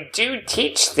 But we do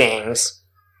teach things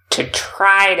to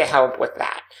try to help with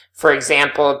that. For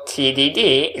example,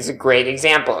 TDD is a great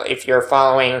example. If you're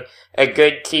following a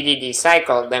good TDD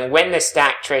cycle, then when the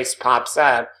stack trace pops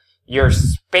up, your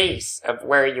space of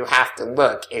where you have to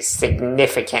look is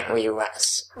significantly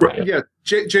less. Right. Yeah.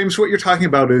 James, what you're talking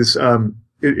about is,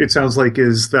 it sounds like,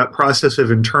 is that process of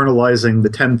internalizing the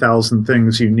 10,000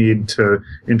 things you need to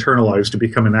internalize to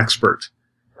become an expert.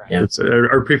 Right. Yeah.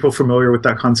 Are people familiar with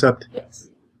that concept? Yes.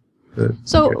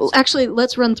 Actually,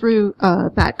 let's run through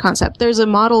that concept. There's a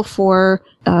model for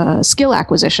skill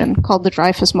acquisition called the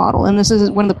Dreyfus model, and this is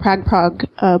one of the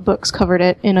Pragprog books covered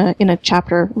it in a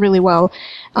chapter really well.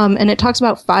 And it talks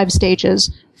about 5 stages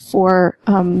for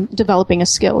developing a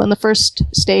skill. And the first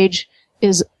stage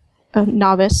is a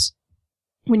novice,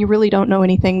 when you really don't know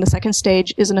anything. The second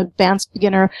stage is an advanced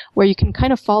beginner, where you can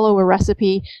kind of follow a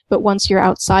recipe, but once you're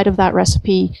outside of that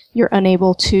recipe, you're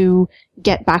unable to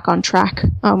get back on track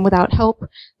without help.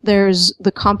 There's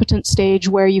the competent stage,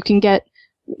 where you can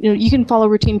you can follow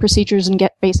routine procedures and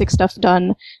get basic stuff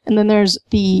done. And then there's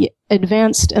the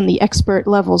advanced and the expert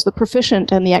levels, the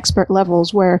proficient and the expert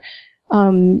levels, where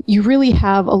you really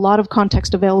have a lot of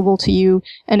context available to you,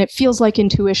 and it feels like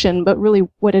intuition, but really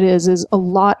what it is a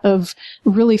lot of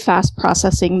really fast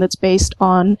processing that's based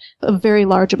on a very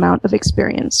large amount of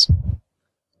experience.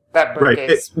 That book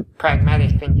is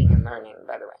Pragmatic Thinking and Learning,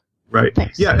 by the way. Right.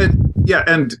 Thanks.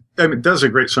 And I mean, that's a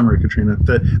great summary, Katrina.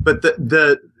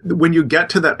 But when you get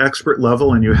to that expert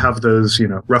level and you have those,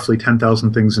 roughly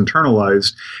 10,000 things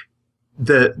internalized,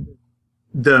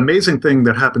 the amazing thing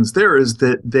that happens there is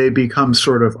that they become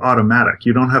sort of automatic.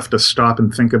 You don't have to stop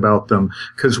and think about them,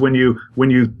 because when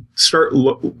you start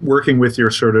working with your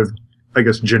sort of, I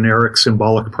guess, generic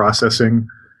symbolic processing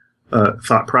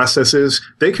thought processes,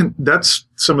 that's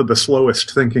some of the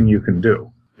slowest thinking you can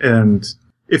do. And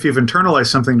if you've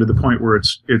internalized something to the point where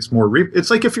it's more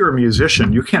it's like if you're a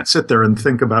musician, you can't sit there and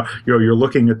think about, you're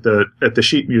looking at the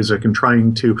sheet music and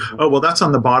trying to, oh, well, that's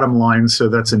on the bottom line, so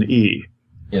that's an E.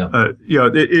 Yeah.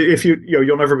 If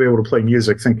you'll never be able to play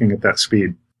music thinking at that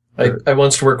speed. I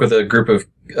once worked with a group of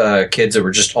kids that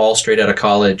were just all straight out of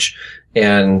college,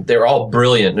 and they were all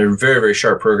brilliant. They're very, very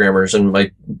sharp programmers. And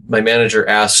my manager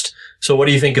asked, so what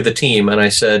do you think of the team? And I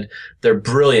said, they're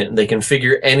brilliant. They can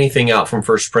figure anything out from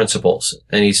first principles.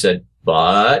 And he said,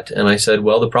 but, and I said,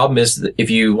 well, the problem is that if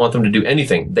you want them to do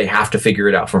anything, they have to figure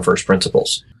it out from first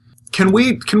principles. Can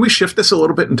we shift this a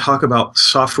little bit and talk about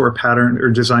software pattern or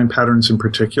design patterns in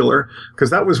particular? Because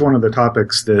that was one of the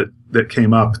topics that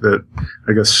came up that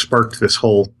I guess sparked this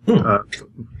whole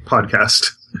podcast.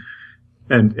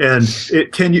 And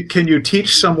can you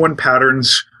teach someone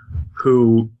patterns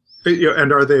who,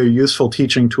 and are they a useful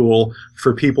teaching tool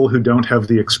for people who don't have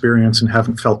the experience and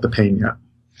haven't felt the pain yet?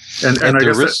 And I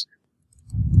guess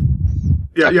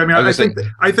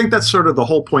I think that's sort of the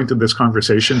whole point of this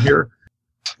conversation here.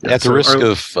 At the risk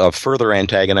of further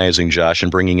antagonizing Josh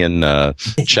and bringing in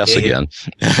chess again,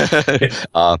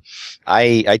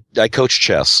 I coach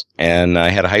chess, and I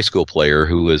had a high school player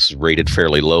who was rated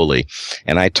fairly lowly,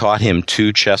 and I taught him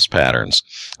 2 chess patterns,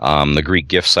 the Greek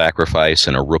gift sacrifice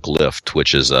and a rook lift,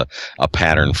 which is a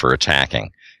pattern for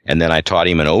attacking. And then I taught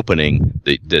him an opening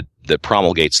that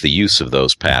promulgates the use of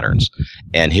those patterns,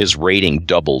 and his rating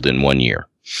doubled in 1 year.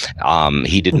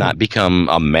 He did not become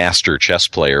a master chess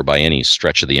player by any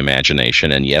stretch of the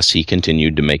imagination, and yes, he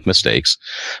continued to make mistakes,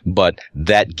 but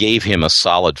that gave him a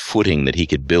solid footing that he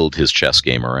could build his chess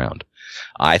game around.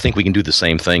 I think we can do the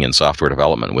same thing in software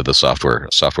development with the software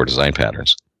design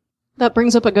patterns. That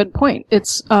brings up a good point.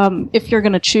 It's if you're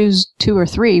going to choose 2 or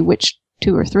 3, which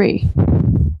 2 or 3?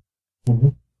 Mm-hmm.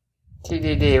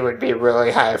 TDD would be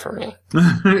really high for me.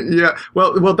 Yeah,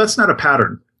 well, that's not a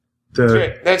pattern.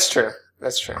 That's true.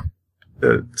 That's true.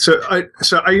 So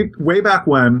I way back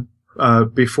when,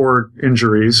 before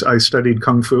injuries, I studied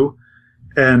Kung Fu,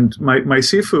 and my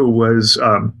Sifu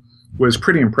was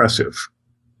pretty impressive.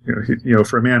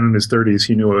 For a man in his 30s,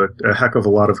 he knew a heck of a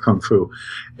lot of Kung Fu,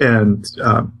 and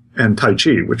Tai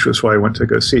Chi, which was why I went to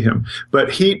go see him.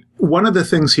 But one of the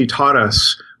things he taught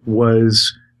us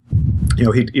was,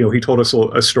 he told us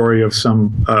a story of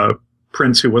some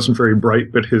prince who wasn't very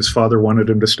bright, but his father wanted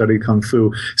him to study Kung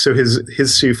Fu. So his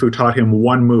Sifu taught him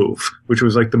one move, which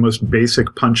was like the most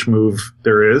basic punch move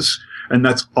there is. And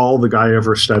that's all the guy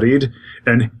ever studied.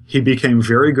 And he became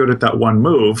very good at that one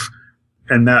move.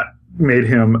 And that made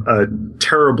him a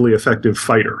terribly effective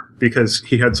fighter because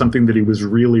he had something that he was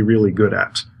really, really good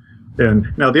at.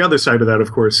 And now the other side of that,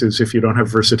 of course, is if you don't have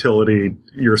versatility,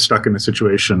 you're stuck in a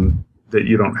situation that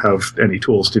you don't have any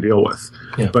tools to deal with.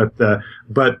 Yeah.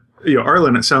 But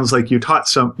Arlen, it sounds like you taught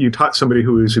somebody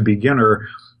who is a beginner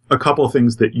a couple of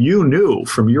things that you knew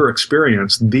from your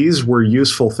experience. These were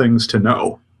useful things to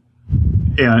know.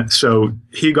 And so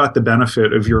he got the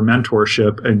benefit of your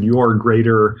mentorship and your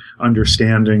greater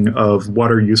understanding of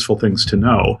what are useful things to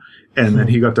know. And then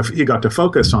he got to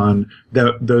focus on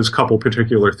those couple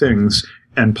particular things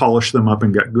and polish them up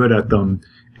and get good at them.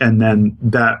 And then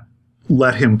that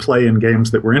let him play in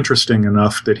games that were interesting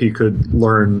enough that he could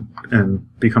learn and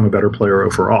become a better player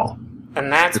overall. And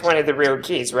that's one of the real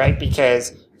keys, right?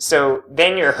 Because so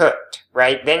then you're hooked,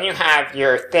 right? Then you have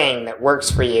your thing that works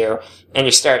for you and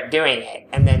you start doing it.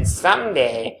 And then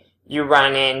someday you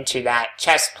run into that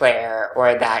chess player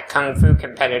or that Kung Fu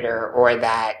competitor or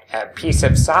that piece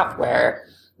of software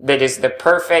that is the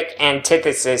perfect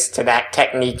antithesis to that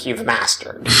technique you've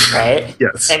mastered, right?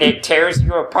 Yes. And it tears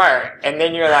you apart. And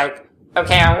then you're like,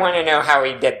 okay, I want to know how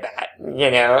he did that,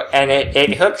 and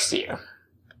it hooks you.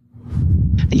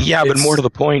 Yeah, but more to the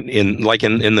point, in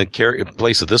the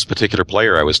place of this particular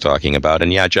player I was talking about,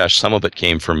 and yeah, Josh, some of it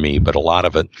came from me, but a lot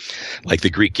of it, like the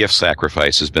Greek gift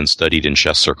sacrifice, has been studied in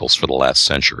chess circles for the last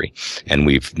century, and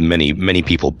many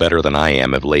people better than I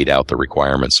am have laid out the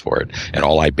requirements for it, and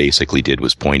all I basically did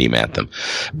was point him at them.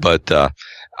 But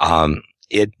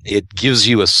It gives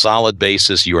you a solid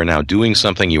basis. You are now doing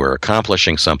something. You are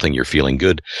accomplishing something. You're feeling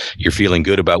good. You're feeling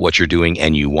good about what you're doing,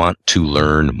 and you want to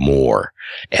learn more.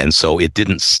 And so it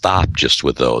didn't stop just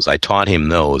with those. I taught him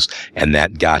those, and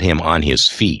that got him on his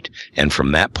feet. And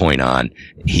from that point on,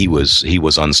 he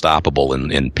was unstoppable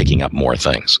in picking up more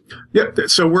things. Yeah.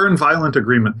 So we're in violent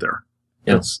agreement there.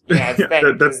 It's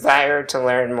that desire to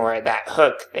learn more, that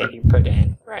hook that you put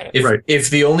in, right?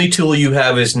 If the only tool you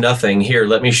have is nothing, here,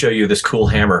 let me show you this cool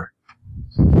hammer.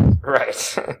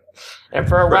 Right. And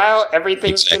for a while,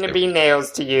 everything's going to be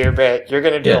nails to you, but you're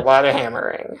going to do a lot of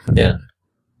hammering. Yeah.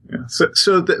 Yeah.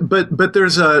 But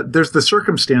there's the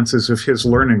circumstances of his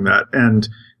learning that, and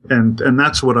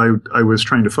that's what I was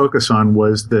trying to focus on,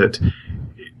 was that,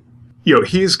 you know,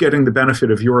 he's getting the benefit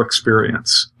of your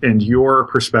experience and your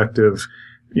perspective,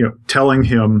 you know, telling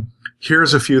him,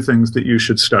 here's a few things that you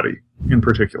should study in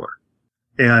particular.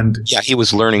 And yeah, he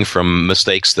was learning from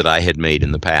mistakes that I had made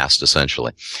in the past,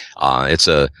 essentially. It's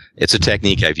a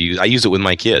technique I've used. I use it with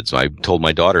my kids. I told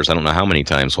my daughters, I don't know how many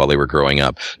times while they were growing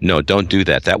up, no, don't do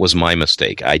that. That was my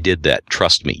mistake. I did that.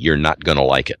 Trust me, you're not going to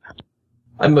like it.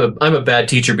 I'm a bad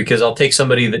teacher because I'll take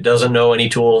somebody that doesn't know any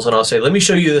tools and I'll say, let me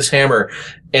show you this hammer.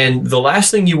 And the last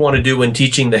thing you want to do when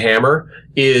teaching the hammer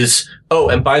is, oh,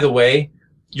 and by the way,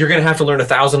 you're going to have to learn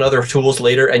 1,000 other tools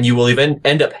later and you will even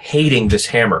end up hating this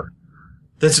hammer.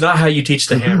 That's not how you teach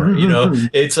the hammer, you know?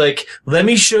 It's like, let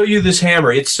me show you this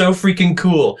hammer. It's so freaking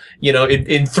cool. You know,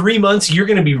 in 3 months, you're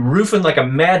going to be roofing like a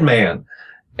madman.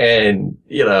 And,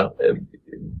 you know,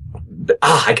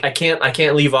 I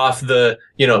can't leave off the,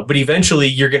 you know, but eventually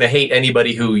you're going to hate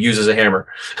anybody who uses a hammer.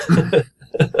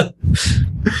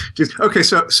 Okay.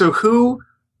 So who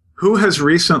has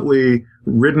recently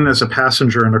ridden as a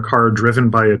passenger in a car driven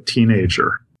by a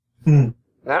teenager?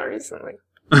 Not recently.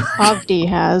 Avdi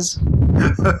has.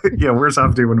 Yeah, where's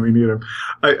Avdi when we need him?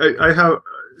 I have.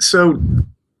 So,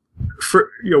 for,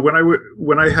 you know,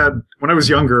 when I was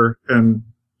younger and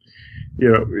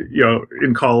you know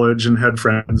in college and had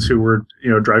friends who were, you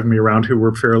know, driving me around who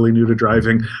were fairly new to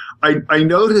driving, I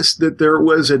noticed that there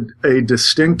was a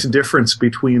distinct difference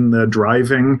between the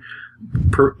driving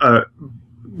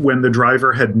when the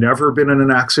driver had never been in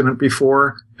an accident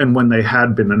before and when they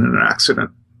had been in an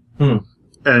accident.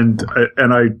 And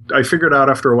I figured out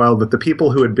after a while that the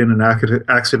people who had been in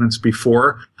accidents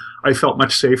before, I felt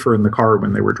much safer in the car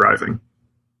when they were driving.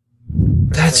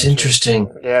 That's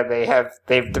interesting. Yeah,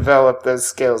 they've developed those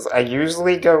skills. I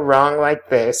usually go wrong like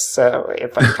this, so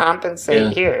if I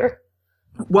compensate here.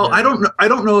 Well, I don't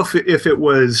know if it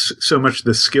was so much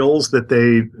the skills that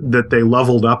they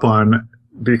leveled up on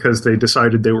because they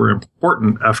decided they were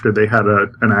important after they had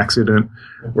an accident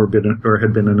or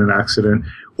had been in an accident,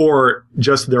 or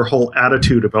just their whole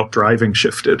attitude about driving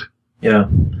shifted. Yeah.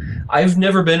 I've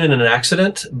never been in an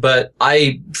accident, but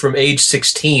I, from age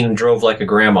 16, drove like a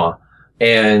grandma.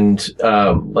 And,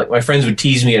 like my friends would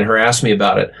tease me and harass me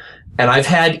about it. And I've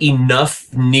had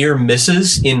enough near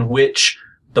misses in which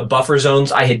the buffer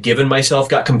zones I had given myself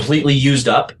got completely used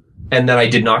up and that I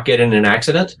did not get in an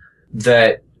accident,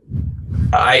 that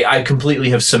I completely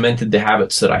have cemented the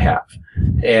habits that I have.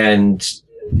 And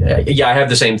yeah, I have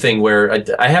the same thing where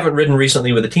I haven't ridden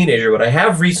recently with a teenager, but I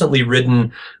have recently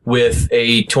ridden with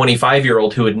a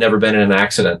 25-year-old who had never been in an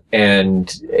accident.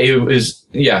 And it was,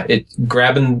 yeah,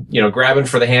 grabbing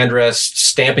for the handrest,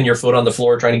 stamping your foot on the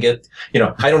floor, trying to get, you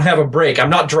know, I don't have a brake. I'm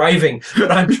not driving,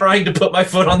 but I'm trying to put my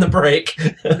foot on the brake.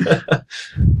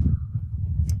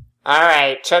 All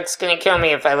right, Chuck's going to kill me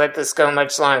if I let this go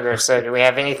much longer. So do we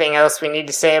have anything else we need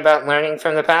to say about learning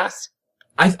from the past?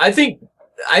 I think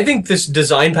this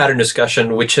design pattern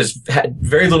discussion, which has had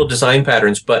very little design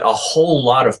patterns, but a whole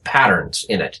lot of patterns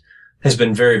in it, has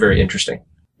been very, very interesting.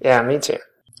 Yeah, me too.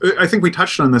 I think we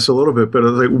touched on this a little bit, but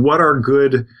like, what are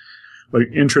good, like,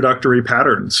 introductory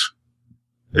patterns?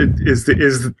 Are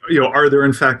there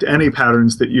in fact any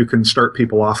patterns that you can start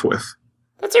people off with?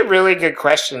 That's a really good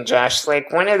question, Josh.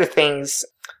 Like, one of the things,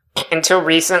 until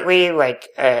recently, like,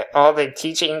 all the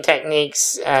teaching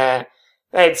techniques,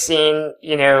 I'd seen,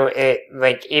 you know, it,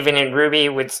 like, even in Ruby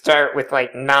would start with,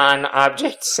 like,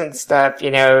 non-objects and stuff,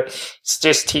 you know,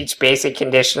 just teach basic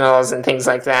conditionals and things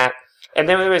like that. And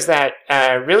then there was that,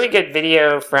 really good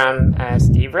video from,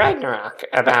 Steve Ragnarok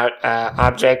about,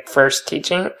 object-first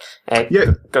teaching at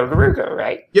Gogurugou,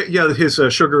 right? Yeah, his,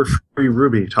 sugar-free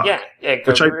Ruby talk. Yeah,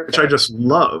 which I just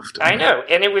loved. I know,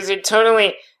 and it was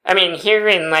here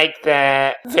in, like,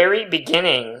 the very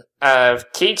beginning of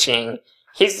teaching,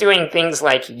 he's doing things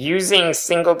like using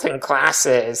singleton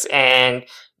classes and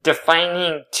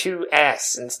defining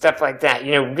 2S and stuff like that.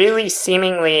 You know, really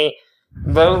seemingly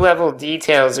low-level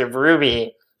details of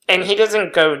Ruby. And he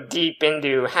doesn't go deep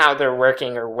into how they're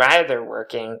working or why they're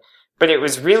working. But it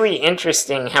was really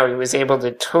interesting how he was able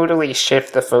to totally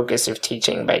shift the focus of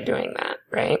teaching by doing that,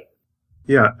 right?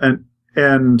 Yeah,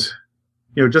 and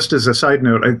you know, just as a side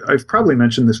note, I've probably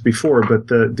mentioned this before, but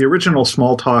the original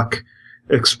Smalltalk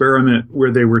experiment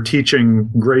where they were teaching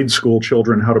grade school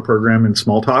children how to program in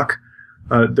Smalltalk,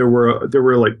 there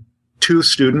were like 2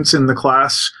 students in the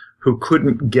class who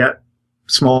couldn't get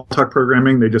Smalltalk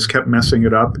programming. They just kept messing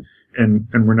it up, and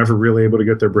were never really able to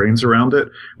get their brains around it.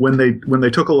 When they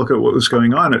took a look at what was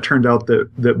going on, it turned out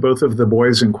that both of the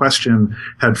boys in question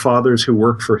had fathers who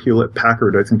worked for Hewlett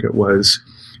Packard, I think it was,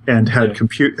 and had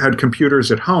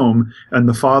computers at home, and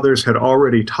the fathers had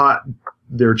already taught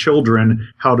their children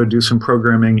how to do some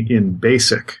programming in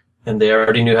BASIC. And they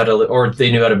already knew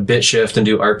they knew how to bit shift and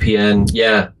do RPN.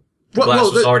 Yeah. The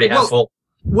glass was already half full.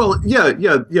 Well, yeah.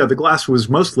 The glass was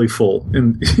mostly full,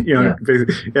 and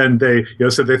and they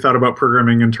said they thought about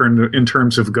programming in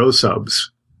terms of Go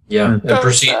subs. Yeah, and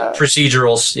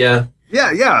procedurals. Yeah.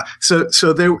 Yeah.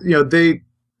 So they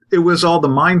it was all the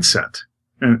mindset,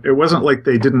 and it wasn't like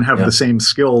they didn't have the same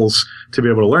skills to be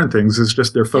able to learn things. It's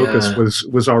just their focus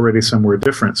was already somewhere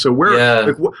different. So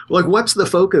what's the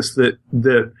focus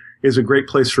that is a great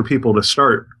place for people to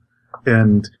start,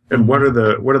 and what are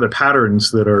the patterns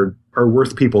that are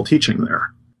worth people teaching there?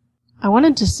 I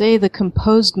wanted to say the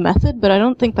composed method, but I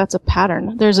don't think that's a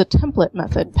pattern. There's a template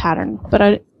method pattern,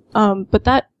 but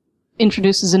that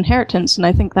introduces inheritance, and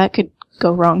I think that could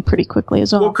go wrong pretty quickly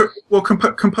as well.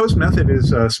 Composed method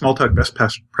is Smalltalk best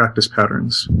practice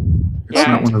patterns. It's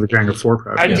not one of the Django 4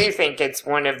 patterns. I do think it's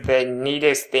one of the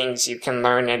neatest things you can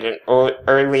learn at an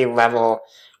early level,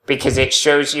 because it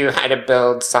shows you how to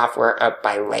build software up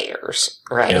by layers,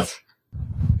 right? Yeah.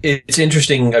 It's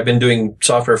interesting. I've been doing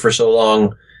software for so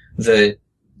long that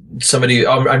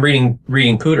I'm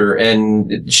reading Pooter,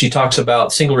 and she talks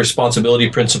about single responsibility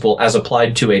principle as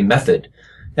applied to a method.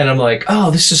 And I'm like,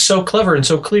 oh, this is so clever and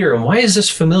so clear. And why is this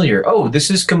familiar? Oh, this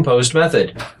is composed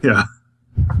method. Yeah.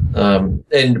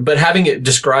 But having it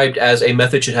described as a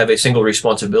method should have a single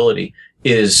responsibility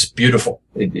is beautiful.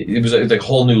 It was a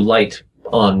whole new light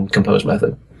on composed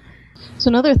method. So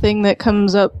another thing that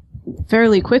comes up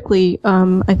fairly quickly,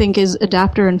 I think, is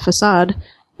adapter and facade.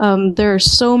 There are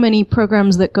so many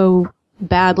programs that go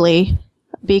badly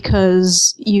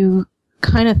because you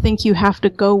kind of think you have to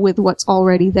go with what's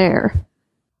already there.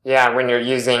 Yeah, when you're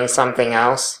using something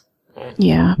else.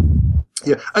 Yeah.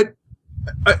 Yeah.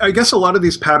 I guess a lot of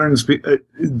these patterns,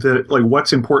 like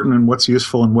what's important and what's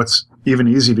useful and what's even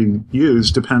easy to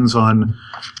use, depends on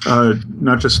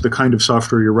not just the kind of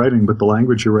software you're writing, but the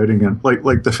language you're writing in.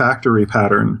 Like the factory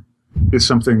pattern is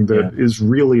something that is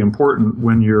really important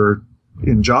when you're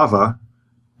in Java.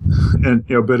 And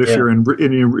but if you're in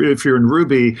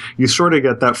Ruby, you sort of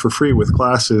get that for free with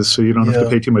classes, so you don't have to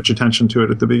pay too much attention to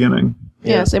it at the beginning.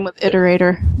 Yeah, same with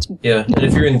iterator. Yeah, and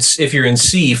if you're in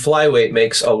C, flyweight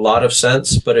makes a lot of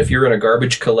sense. But if you're in a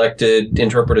garbage collected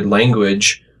interpreted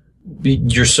language,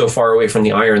 you're so far away from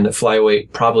the iron that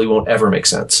flyweight probably won't ever make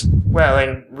sense. Well,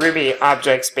 in Ruby,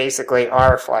 objects basically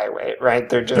are flyweight, right?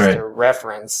 They're just a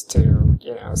reference to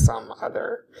some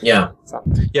other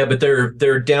something. Yeah, but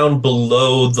they're down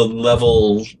below the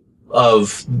level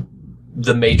of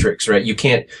the matrix, right? You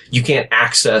can't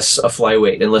access a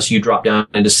flyweight unless you drop down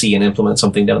into C and implement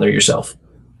something down there yourself.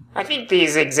 I think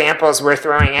these examples we're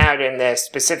throwing out in the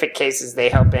specific cases they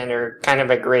help in are kind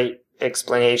of a great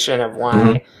explanation of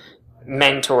why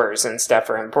mentors and stuff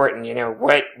are important.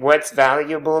 What's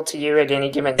valuable to you at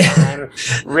any given time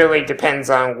really depends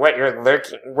on what you're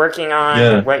working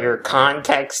on, what your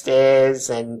context is,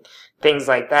 and things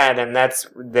like that. And that's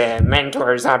the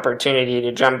mentor's opportunity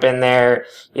to jump in there,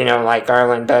 like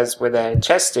Arlen does with a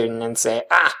chess student and say,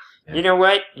 you know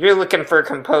what? You're looking for a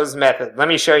composed method. Let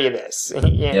me show you this.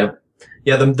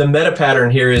 Yeah, the meta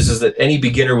pattern here is that any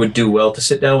beginner would do well to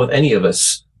sit down with any of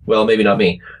us. Well, maybe not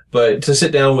me, but to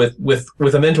sit down with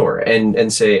a mentor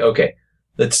and say, okay,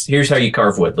 here's how you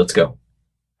carve wood. Let's go.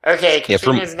 Okay,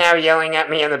 Katrina's now yelling at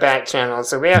me in the back channel,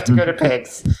 so we have to go to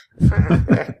pigs.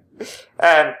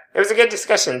 It was a good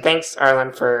discussion. Thanks,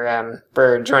 Arlen,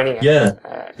 for joining us. Yeah,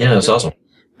 that's awesome.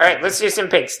 All right, let's do some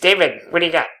pigs. David, what do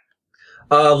you got?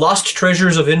 Lost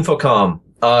Treasures of Infocom.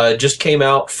 Just came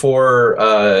out for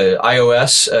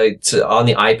iOS. It's on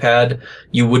the iPad.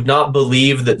 You would not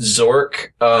believe that Zork,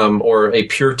 or a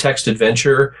pure text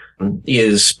adventure,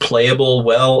 is playable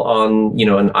well on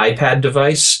an iPad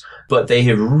device. But they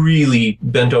have really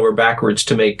bent over backwards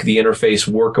to make the interface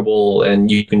workable,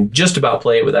 and you can just about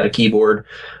play it without a keyboard.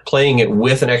 Playing it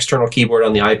with an external keyboard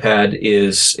on the iPad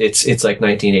it's like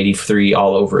 1983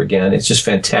 all over again. It's just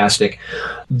fantastic.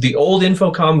 The old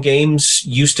Infocom games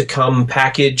used to come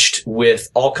packaged with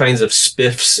all kinds of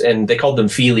spiffs, and they called them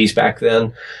feelies back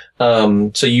then.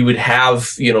 So you would have,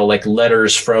 like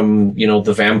letters from,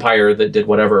 the vampire that did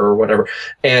whatever,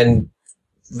 and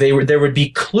there would be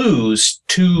clues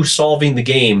to solving the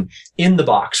game in the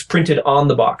box, printed on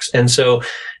the box. And so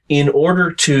in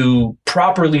order to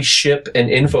properly ship an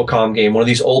Infocom game, one of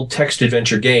these old text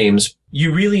adventure games,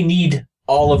 you really need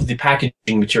all of the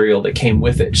packaging material that came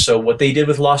with it. So what they did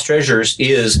with Lost Treasures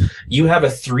is you have a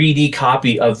 3D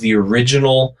copy of the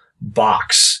original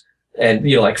box. And,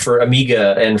 like for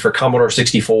Amiga and for Commodore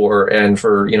 64 and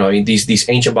for, these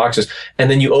ancient boxes. And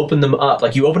then you open them up,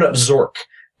 like you open up Zork,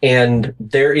 and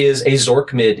there is a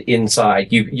Zork mid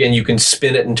inside. You can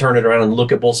spin it and turn it around and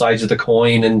look at both sides of the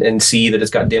coin and see that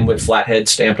it's got Dimwit Flathead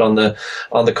stamped on the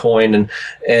coin.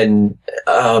 And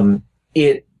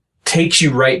it takes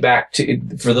you right back to,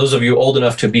 for those of you old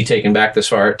enough to be taken back this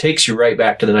far, it takes you right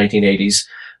back to the 1980s,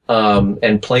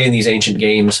 and playing these ancient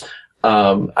games.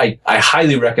 I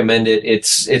highly recommend it.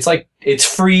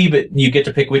 It's free, but you get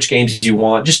to pick which games you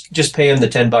want. Just pay them the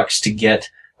 $10 to get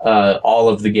all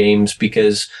of the games,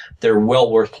 because they're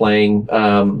well worth playing.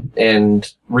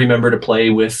 And remember to play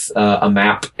with a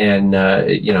map and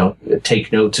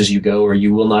take notes as you go, or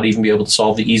you will not even be able to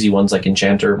solve the easy ones like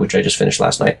Enchanter, which I just finished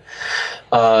last night.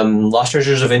 Lost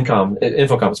Treasures of Infocom.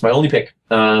 It's my only pick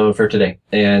for today,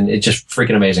 and it's just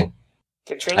freaking amazing.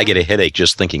 Katrina? I get a headache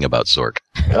just thinking about Zork.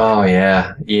 Oh,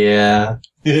 yeah.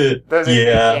 Those are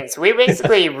good games. We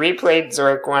basically replayed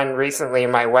Zork 1 recently,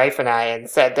 my wife and I, and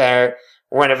sat there,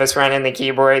 one of us running the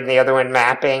keyboard and the other one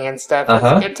mapping and stuff. It's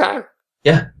a good time.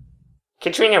 Yeah.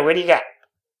 Katrina, what do you got?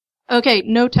 Okay,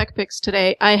 no tech picks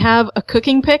today. I have a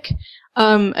cooking pick.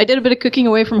 I did a bit of cooking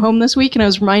away from home this week, and I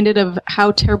was reminded of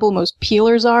how terrible most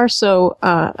peelers are, so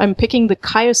I'm picking the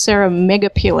Kyocera Mega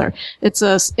Peeler. It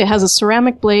has a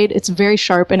ceramic blade, it's very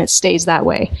sharp, and it stays that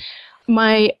way.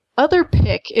 My other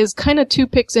pick is kind of two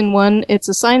picks in one. It's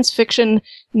a science fiction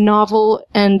novel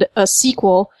and a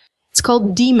sequel. It's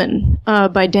called Demon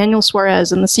by Daniel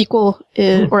Suarez, and the sequel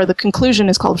or the conclusion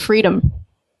is called Freedom.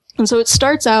 And so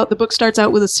the book starts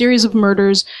out with a series of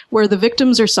murders where the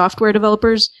victims are software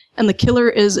developers and the killer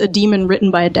is a demon written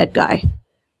by a dead guy.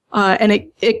 And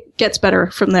it gets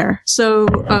better from there. So,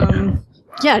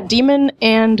 Demon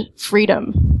and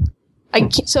Freedom.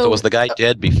 So was the guy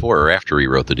dead before or after he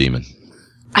wrote The Demon?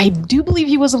 I do believe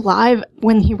he was alive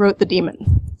when he wrote The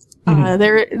Demon.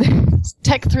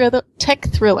 Tech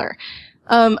thriller.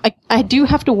 I do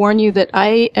have to warn you that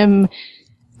I am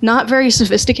not very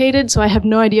sophisticated, so I have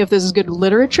no idea if this is good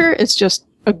literature. It's just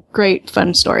a great,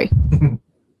 fun story.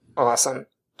 Awesome.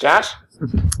 Josh?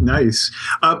 Nice.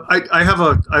 I have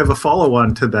a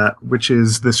follow-on to that, which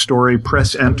is the story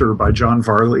Press Enter by John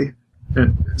Varley.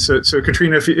 And so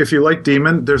Katrina, if you like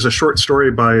Demon, there's a short story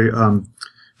by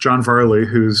John Varley,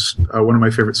 who's one of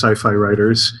my favorite sci-fi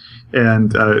writers,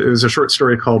 and it was a short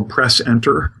story called Press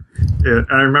Enter. And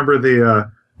I remember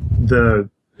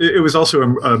it was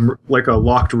also like a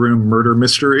locked room murder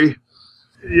mystery,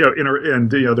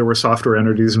 there were software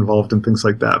entities involved and things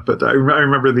like that. But I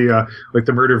remember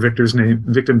the murder victim's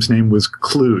name was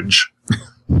Klooge,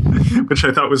 which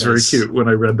I thought was very cute when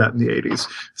I read that in the 80s.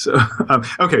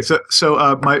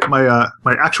 So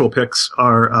my actual picks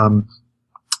are.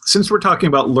 Since we're talking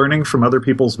about learning from other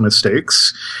people's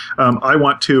mistakes, I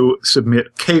want to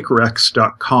submit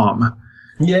cakerex.com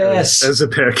as a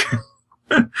pick.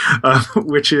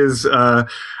 Which is, I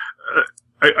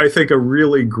think, a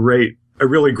really great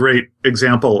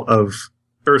example of,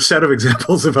 or a set of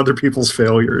examples of other people's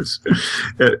failures.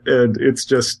 And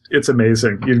it's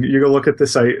amazing. You go look at the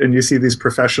site and you see these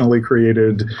professionally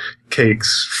created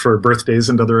cakes for birthdays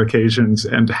and other occasions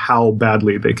and how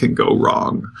badly they can go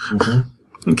wrong. Mm-hmm.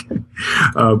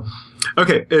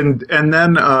 Okay. And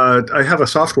then, I have a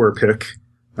software pick,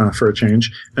 for a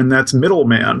change, and that's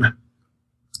Middleman.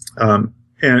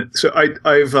 And so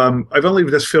I've only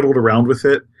just fiddled around with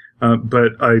it,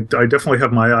 but I definitely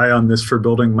have my eye on this for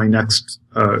building my next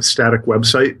static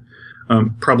website.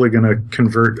 Probably going to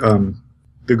convert the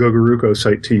Gogoruko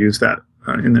site to use that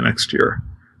in the next year.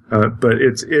 But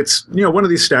it's one of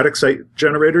these static site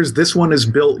generators. This one is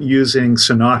built using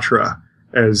Sinatra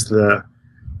as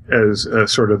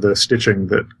sort of the stitching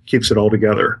that keeps it all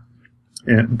together.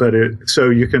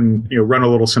 So you can run a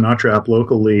little Sinatra app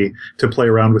locally to play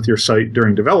around with your site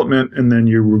during development, and then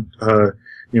you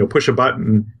push a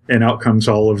button and out comes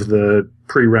all of the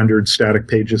pre-rendered static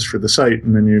pages for the site,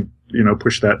 and then you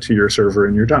push that to your server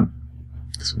and you're done.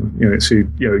 So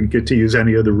you get to use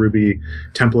any of the Ruby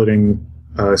templating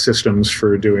systems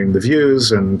for doing the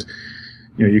views, and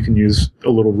you can use a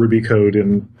little Ruby code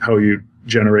in how you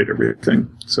generate everything.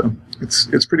 So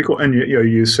it's pretty cool, and you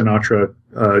use Sinatra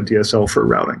DSL for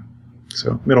routing.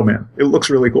 So Middleman, it looks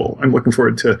really cool. I'm looking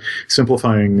forward to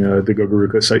simplifying the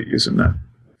Gogoruko site using that.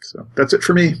 So that's it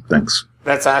for me. Thanks.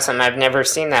 That's awesome. I've never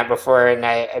seen that before, and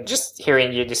I just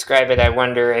hearing you describe it, I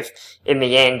wonder if in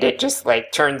the end it just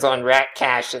like turns on rat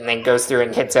cache and then goes through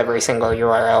and hits every single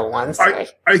URL once.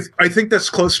 I think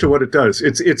that's close to what it does.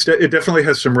 It definitely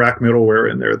has some rack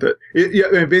middleware in there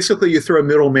that basically you throw a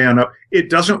middleman up.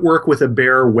 It doesn't work with a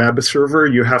bare web server.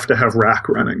 You have to have rack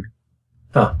running.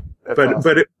 Huh.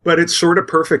 But it's sort of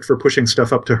perfect for pushing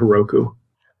stuff up to Heroku.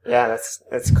 Yeah,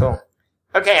 that's cool.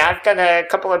 Okay, I've got a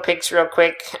couple of picks real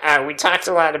quick. We talked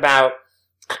a lot about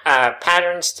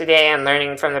patterns today and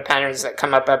learning from the patterns that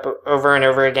come up over and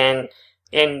over again.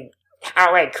 In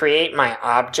how I create my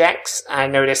objects, I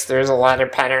noticed there's a lot of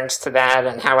patterns to that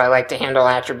and how I like to handle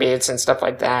attributes and stuff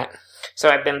like that. So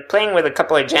I've been playing with a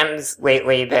couple of gems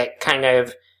lately that kind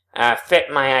of fit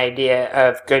my idea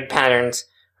of good patterns.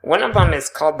 One of them is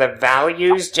called the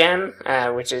values gem,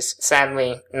 which is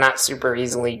sadly not super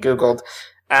easily Googled.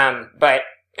 But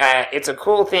it's a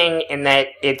cool thing in that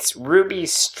it's Ruby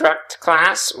struct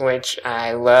class, which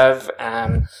I love.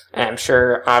 And I'm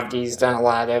sure Avdi's done a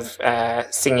lot of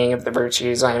singing of the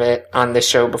virtues on it on this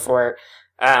show before.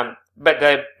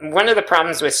 But one of the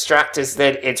problems with struct is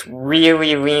that it's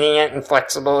really lenient and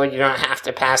flexible. You don't have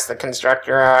to pass the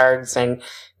constructor args, and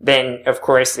then of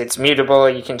course it's mutable.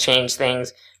 You can change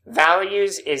things.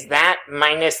 Values is that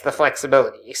minus the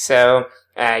flexibility. So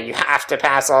you have to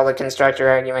pass all the constructor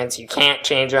arguments. You can't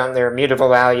change them. They're mutable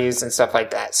values and stuff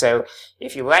like that. So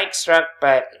if you like struct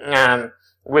but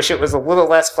wish it was a little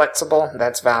less flexible,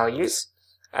 that's values.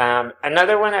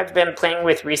 Another one I've been playing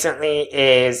with recently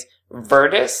is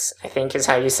Virtus, I think is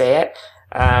how you say it.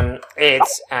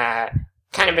 It's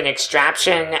kind of an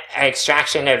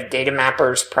extraction of data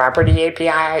mapper's property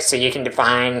API, so you can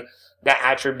define the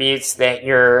attributes that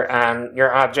your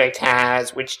object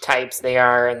has, which types they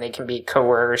are, and they can be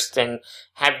coerced and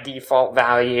have default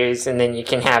values, and then you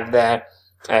can have the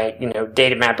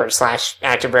data mapper /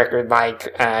 active record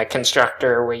like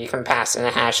constructor where you can pass in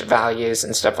a hash of values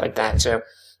and stuff like that. So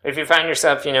if you find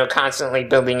yourself constantly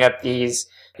building up these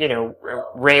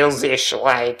Rails-ish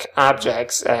like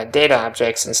objects, data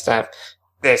objects and stuff,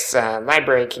 this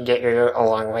library can get you a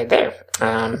long way there,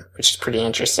 which is pretty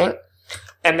interesting.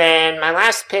 And then my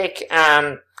last pick,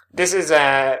 this is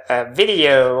a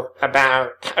video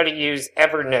about how to use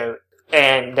Evernote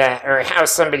and or how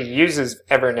somebody uses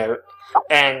Evernote.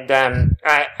 And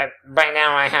I by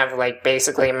now I have like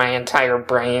basically my entire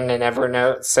brain in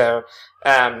Evernote, so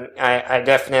I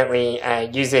definitely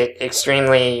use it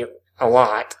extremely a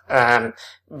lot.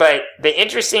 But the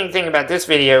interesting thing about this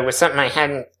video was something I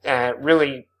hadn't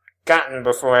really gotten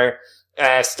before.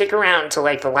 Stick around to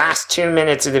like the last 2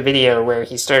 minutes of the video where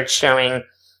he starts showing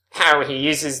how he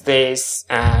uses this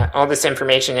all this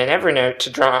information in Evernote to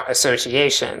draw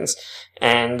associations.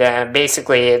 And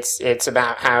basically it's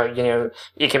about how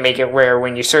you can make it where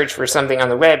when you search for something on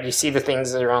the web, you see the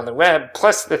things that are on the web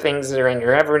plus the things that are in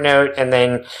your Evernote, and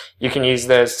then you can use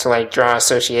those to like draw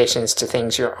associations to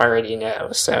things you already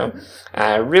know. So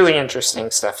really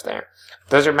interesting stuff there.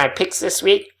 Those are my picks this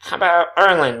week. How about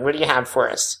Arlen? What do you have for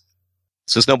us?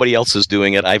 Since nobody else is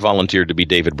doing it, I volunteered to be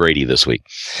David Brady this week.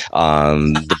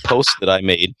 The post that I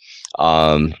made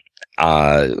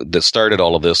that started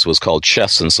all of this was called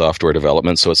Chess in Software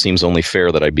Development, so it seems only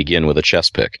fair that I begin with a chess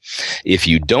pick. If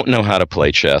you don't know how to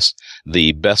play chess,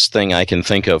 the best thing I can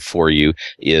think of for you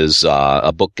is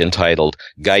a book entitled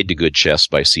Guide to Good Chess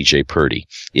by C.J. Purdy.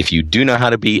 If you do know how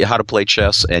to play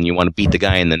chess and you want to beat the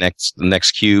guy in the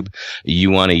next cube, you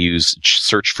want to use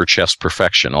Search for Chess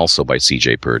Perfection, also by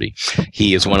C.J. Purdy.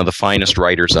 He is one of the finest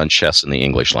writers on chess in the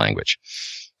English language.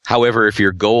 However, if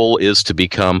your goal is to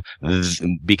become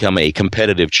a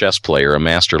competitive chess player, a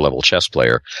master-level chess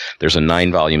player, there's a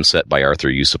 9-volume set by Arthur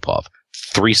Yusupov.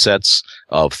 3 sets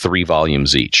of 3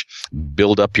 volumes each.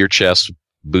 Build up your chess,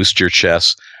 boost your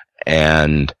chess,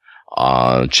 and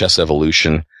Chess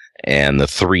Evolution. And the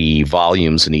 3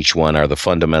 volumes in each one are the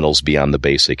fundamentals beyond the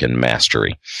basic and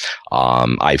mastery.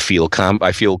 I feel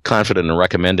confident in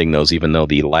recommending those, even though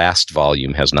the last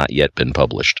volume has not yet been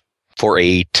published. For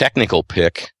a technical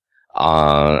pick,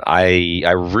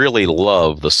 I really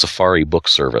love the Safari book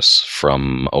service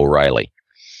from O'Reilly.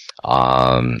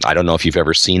 I don't know if you've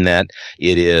ever seen that.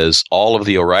 It is all of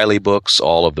the O'Reilly books,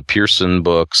 all of the Pearson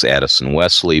books, Addison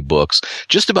Wesley books,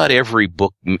 just about every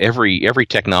book, every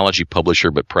technology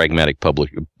publisher, but pragmatic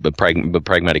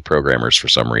programmers for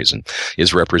some reason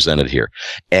is represented here.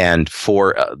 And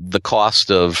for the cost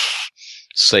of,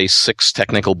 say, 6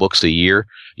 technical books a year,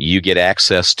 you get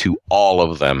access to all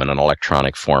of them in an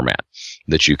electronic format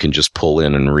that you can just pull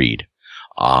in and read.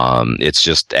 It's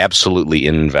just absolutely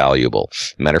invaluable.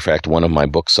 Matter of fact, one of my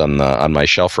books on my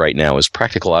shelf right now is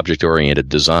Practical Object Oriented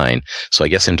Design. So I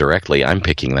guess indirectly, I'm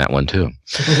picking that one too.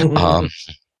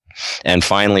 And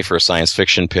finally, for a science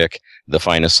fiction pick, the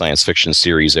finest science fiction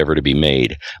series ever to be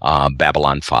made,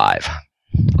 Babylon 5.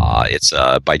 It's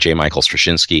by J. Michael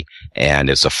Straczynski, and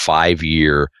it's a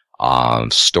 5-year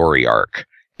story arc,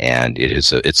 and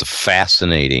it's a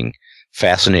fascinating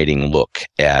look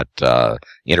at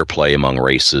interplay among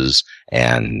races,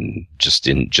 and just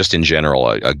in general,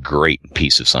 a great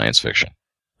piece of science fiction.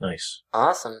 Nice.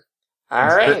 Awesome. All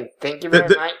right. Thank you very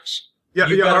much. Yeah,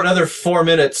 You've got another 4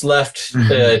 minutes left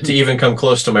to even come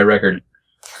close to my record.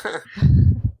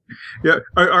 Yeah,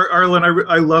 Arlen,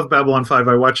 I love Babylon 5.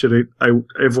 I watch it.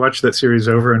 I've watched that series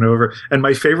over and over. And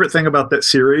my favorite thing about that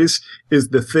series is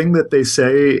the thing that they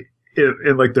say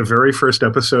in like the very first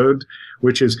episode,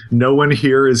 which is no one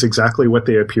here is exactly what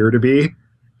they appear to be,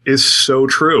 is so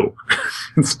true.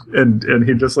 and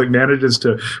he just like manages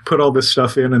to put all this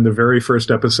stuff in the very first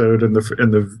episode and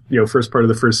the first part of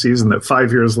the first season that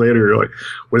 5 years later you're like,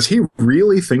 was he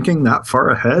really thinking that far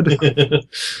ahead?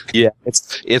 Yeah,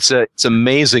 it's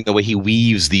amazing the way he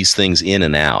weaves these things in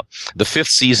and out. The 5th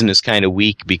season is kind of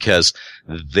weak because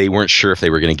they weren't sure if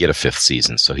they were going to get a 5th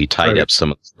season, so he tied up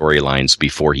some of the storylines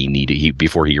before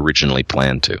he originally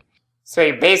planned to.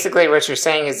 So basically what you're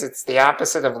saying is it's the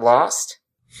opposite of Lost?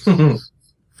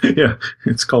 Yeah,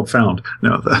 it's called Found.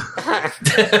 No,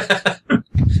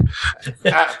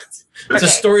 it's a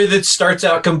story that starts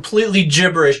out completely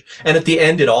gibberish, and at the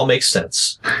end, it all makes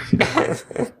sense.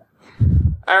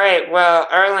 All right. Well,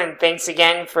 Arlen, thanks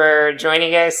again for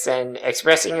joining us and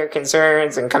expressing your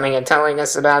concerns and coming and telling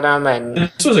us about them. And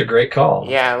this was a great call.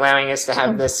 Yeah, allowing us to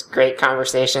have this great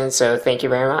conversation. So thank you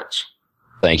very much.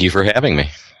 Thank you for having me.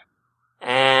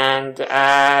 And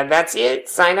that's it.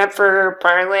 Sign up for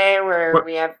Parlay, where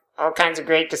we have all kinds of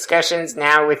great discussions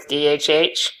now with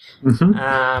DHH.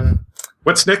 Mm-hmm.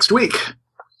 What's next week?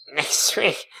 Next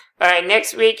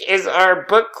week is our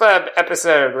book club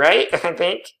episode, right? I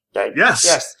think. Yes.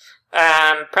 Yes.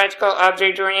 Practical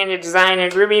Object Oriented Design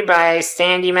in Ruby by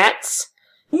Sandy Metz.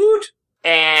 Woot!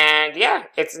 And yeah,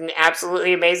 it's an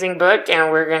absolutely amazing book,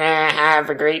 and we're gonna have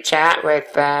a great chat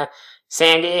with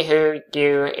Sandy, who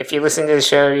if you listen to the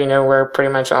show, you know we're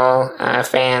pretty much all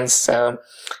fans. So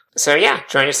yeah,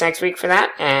 join us next week for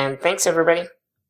that, and thanks everybody.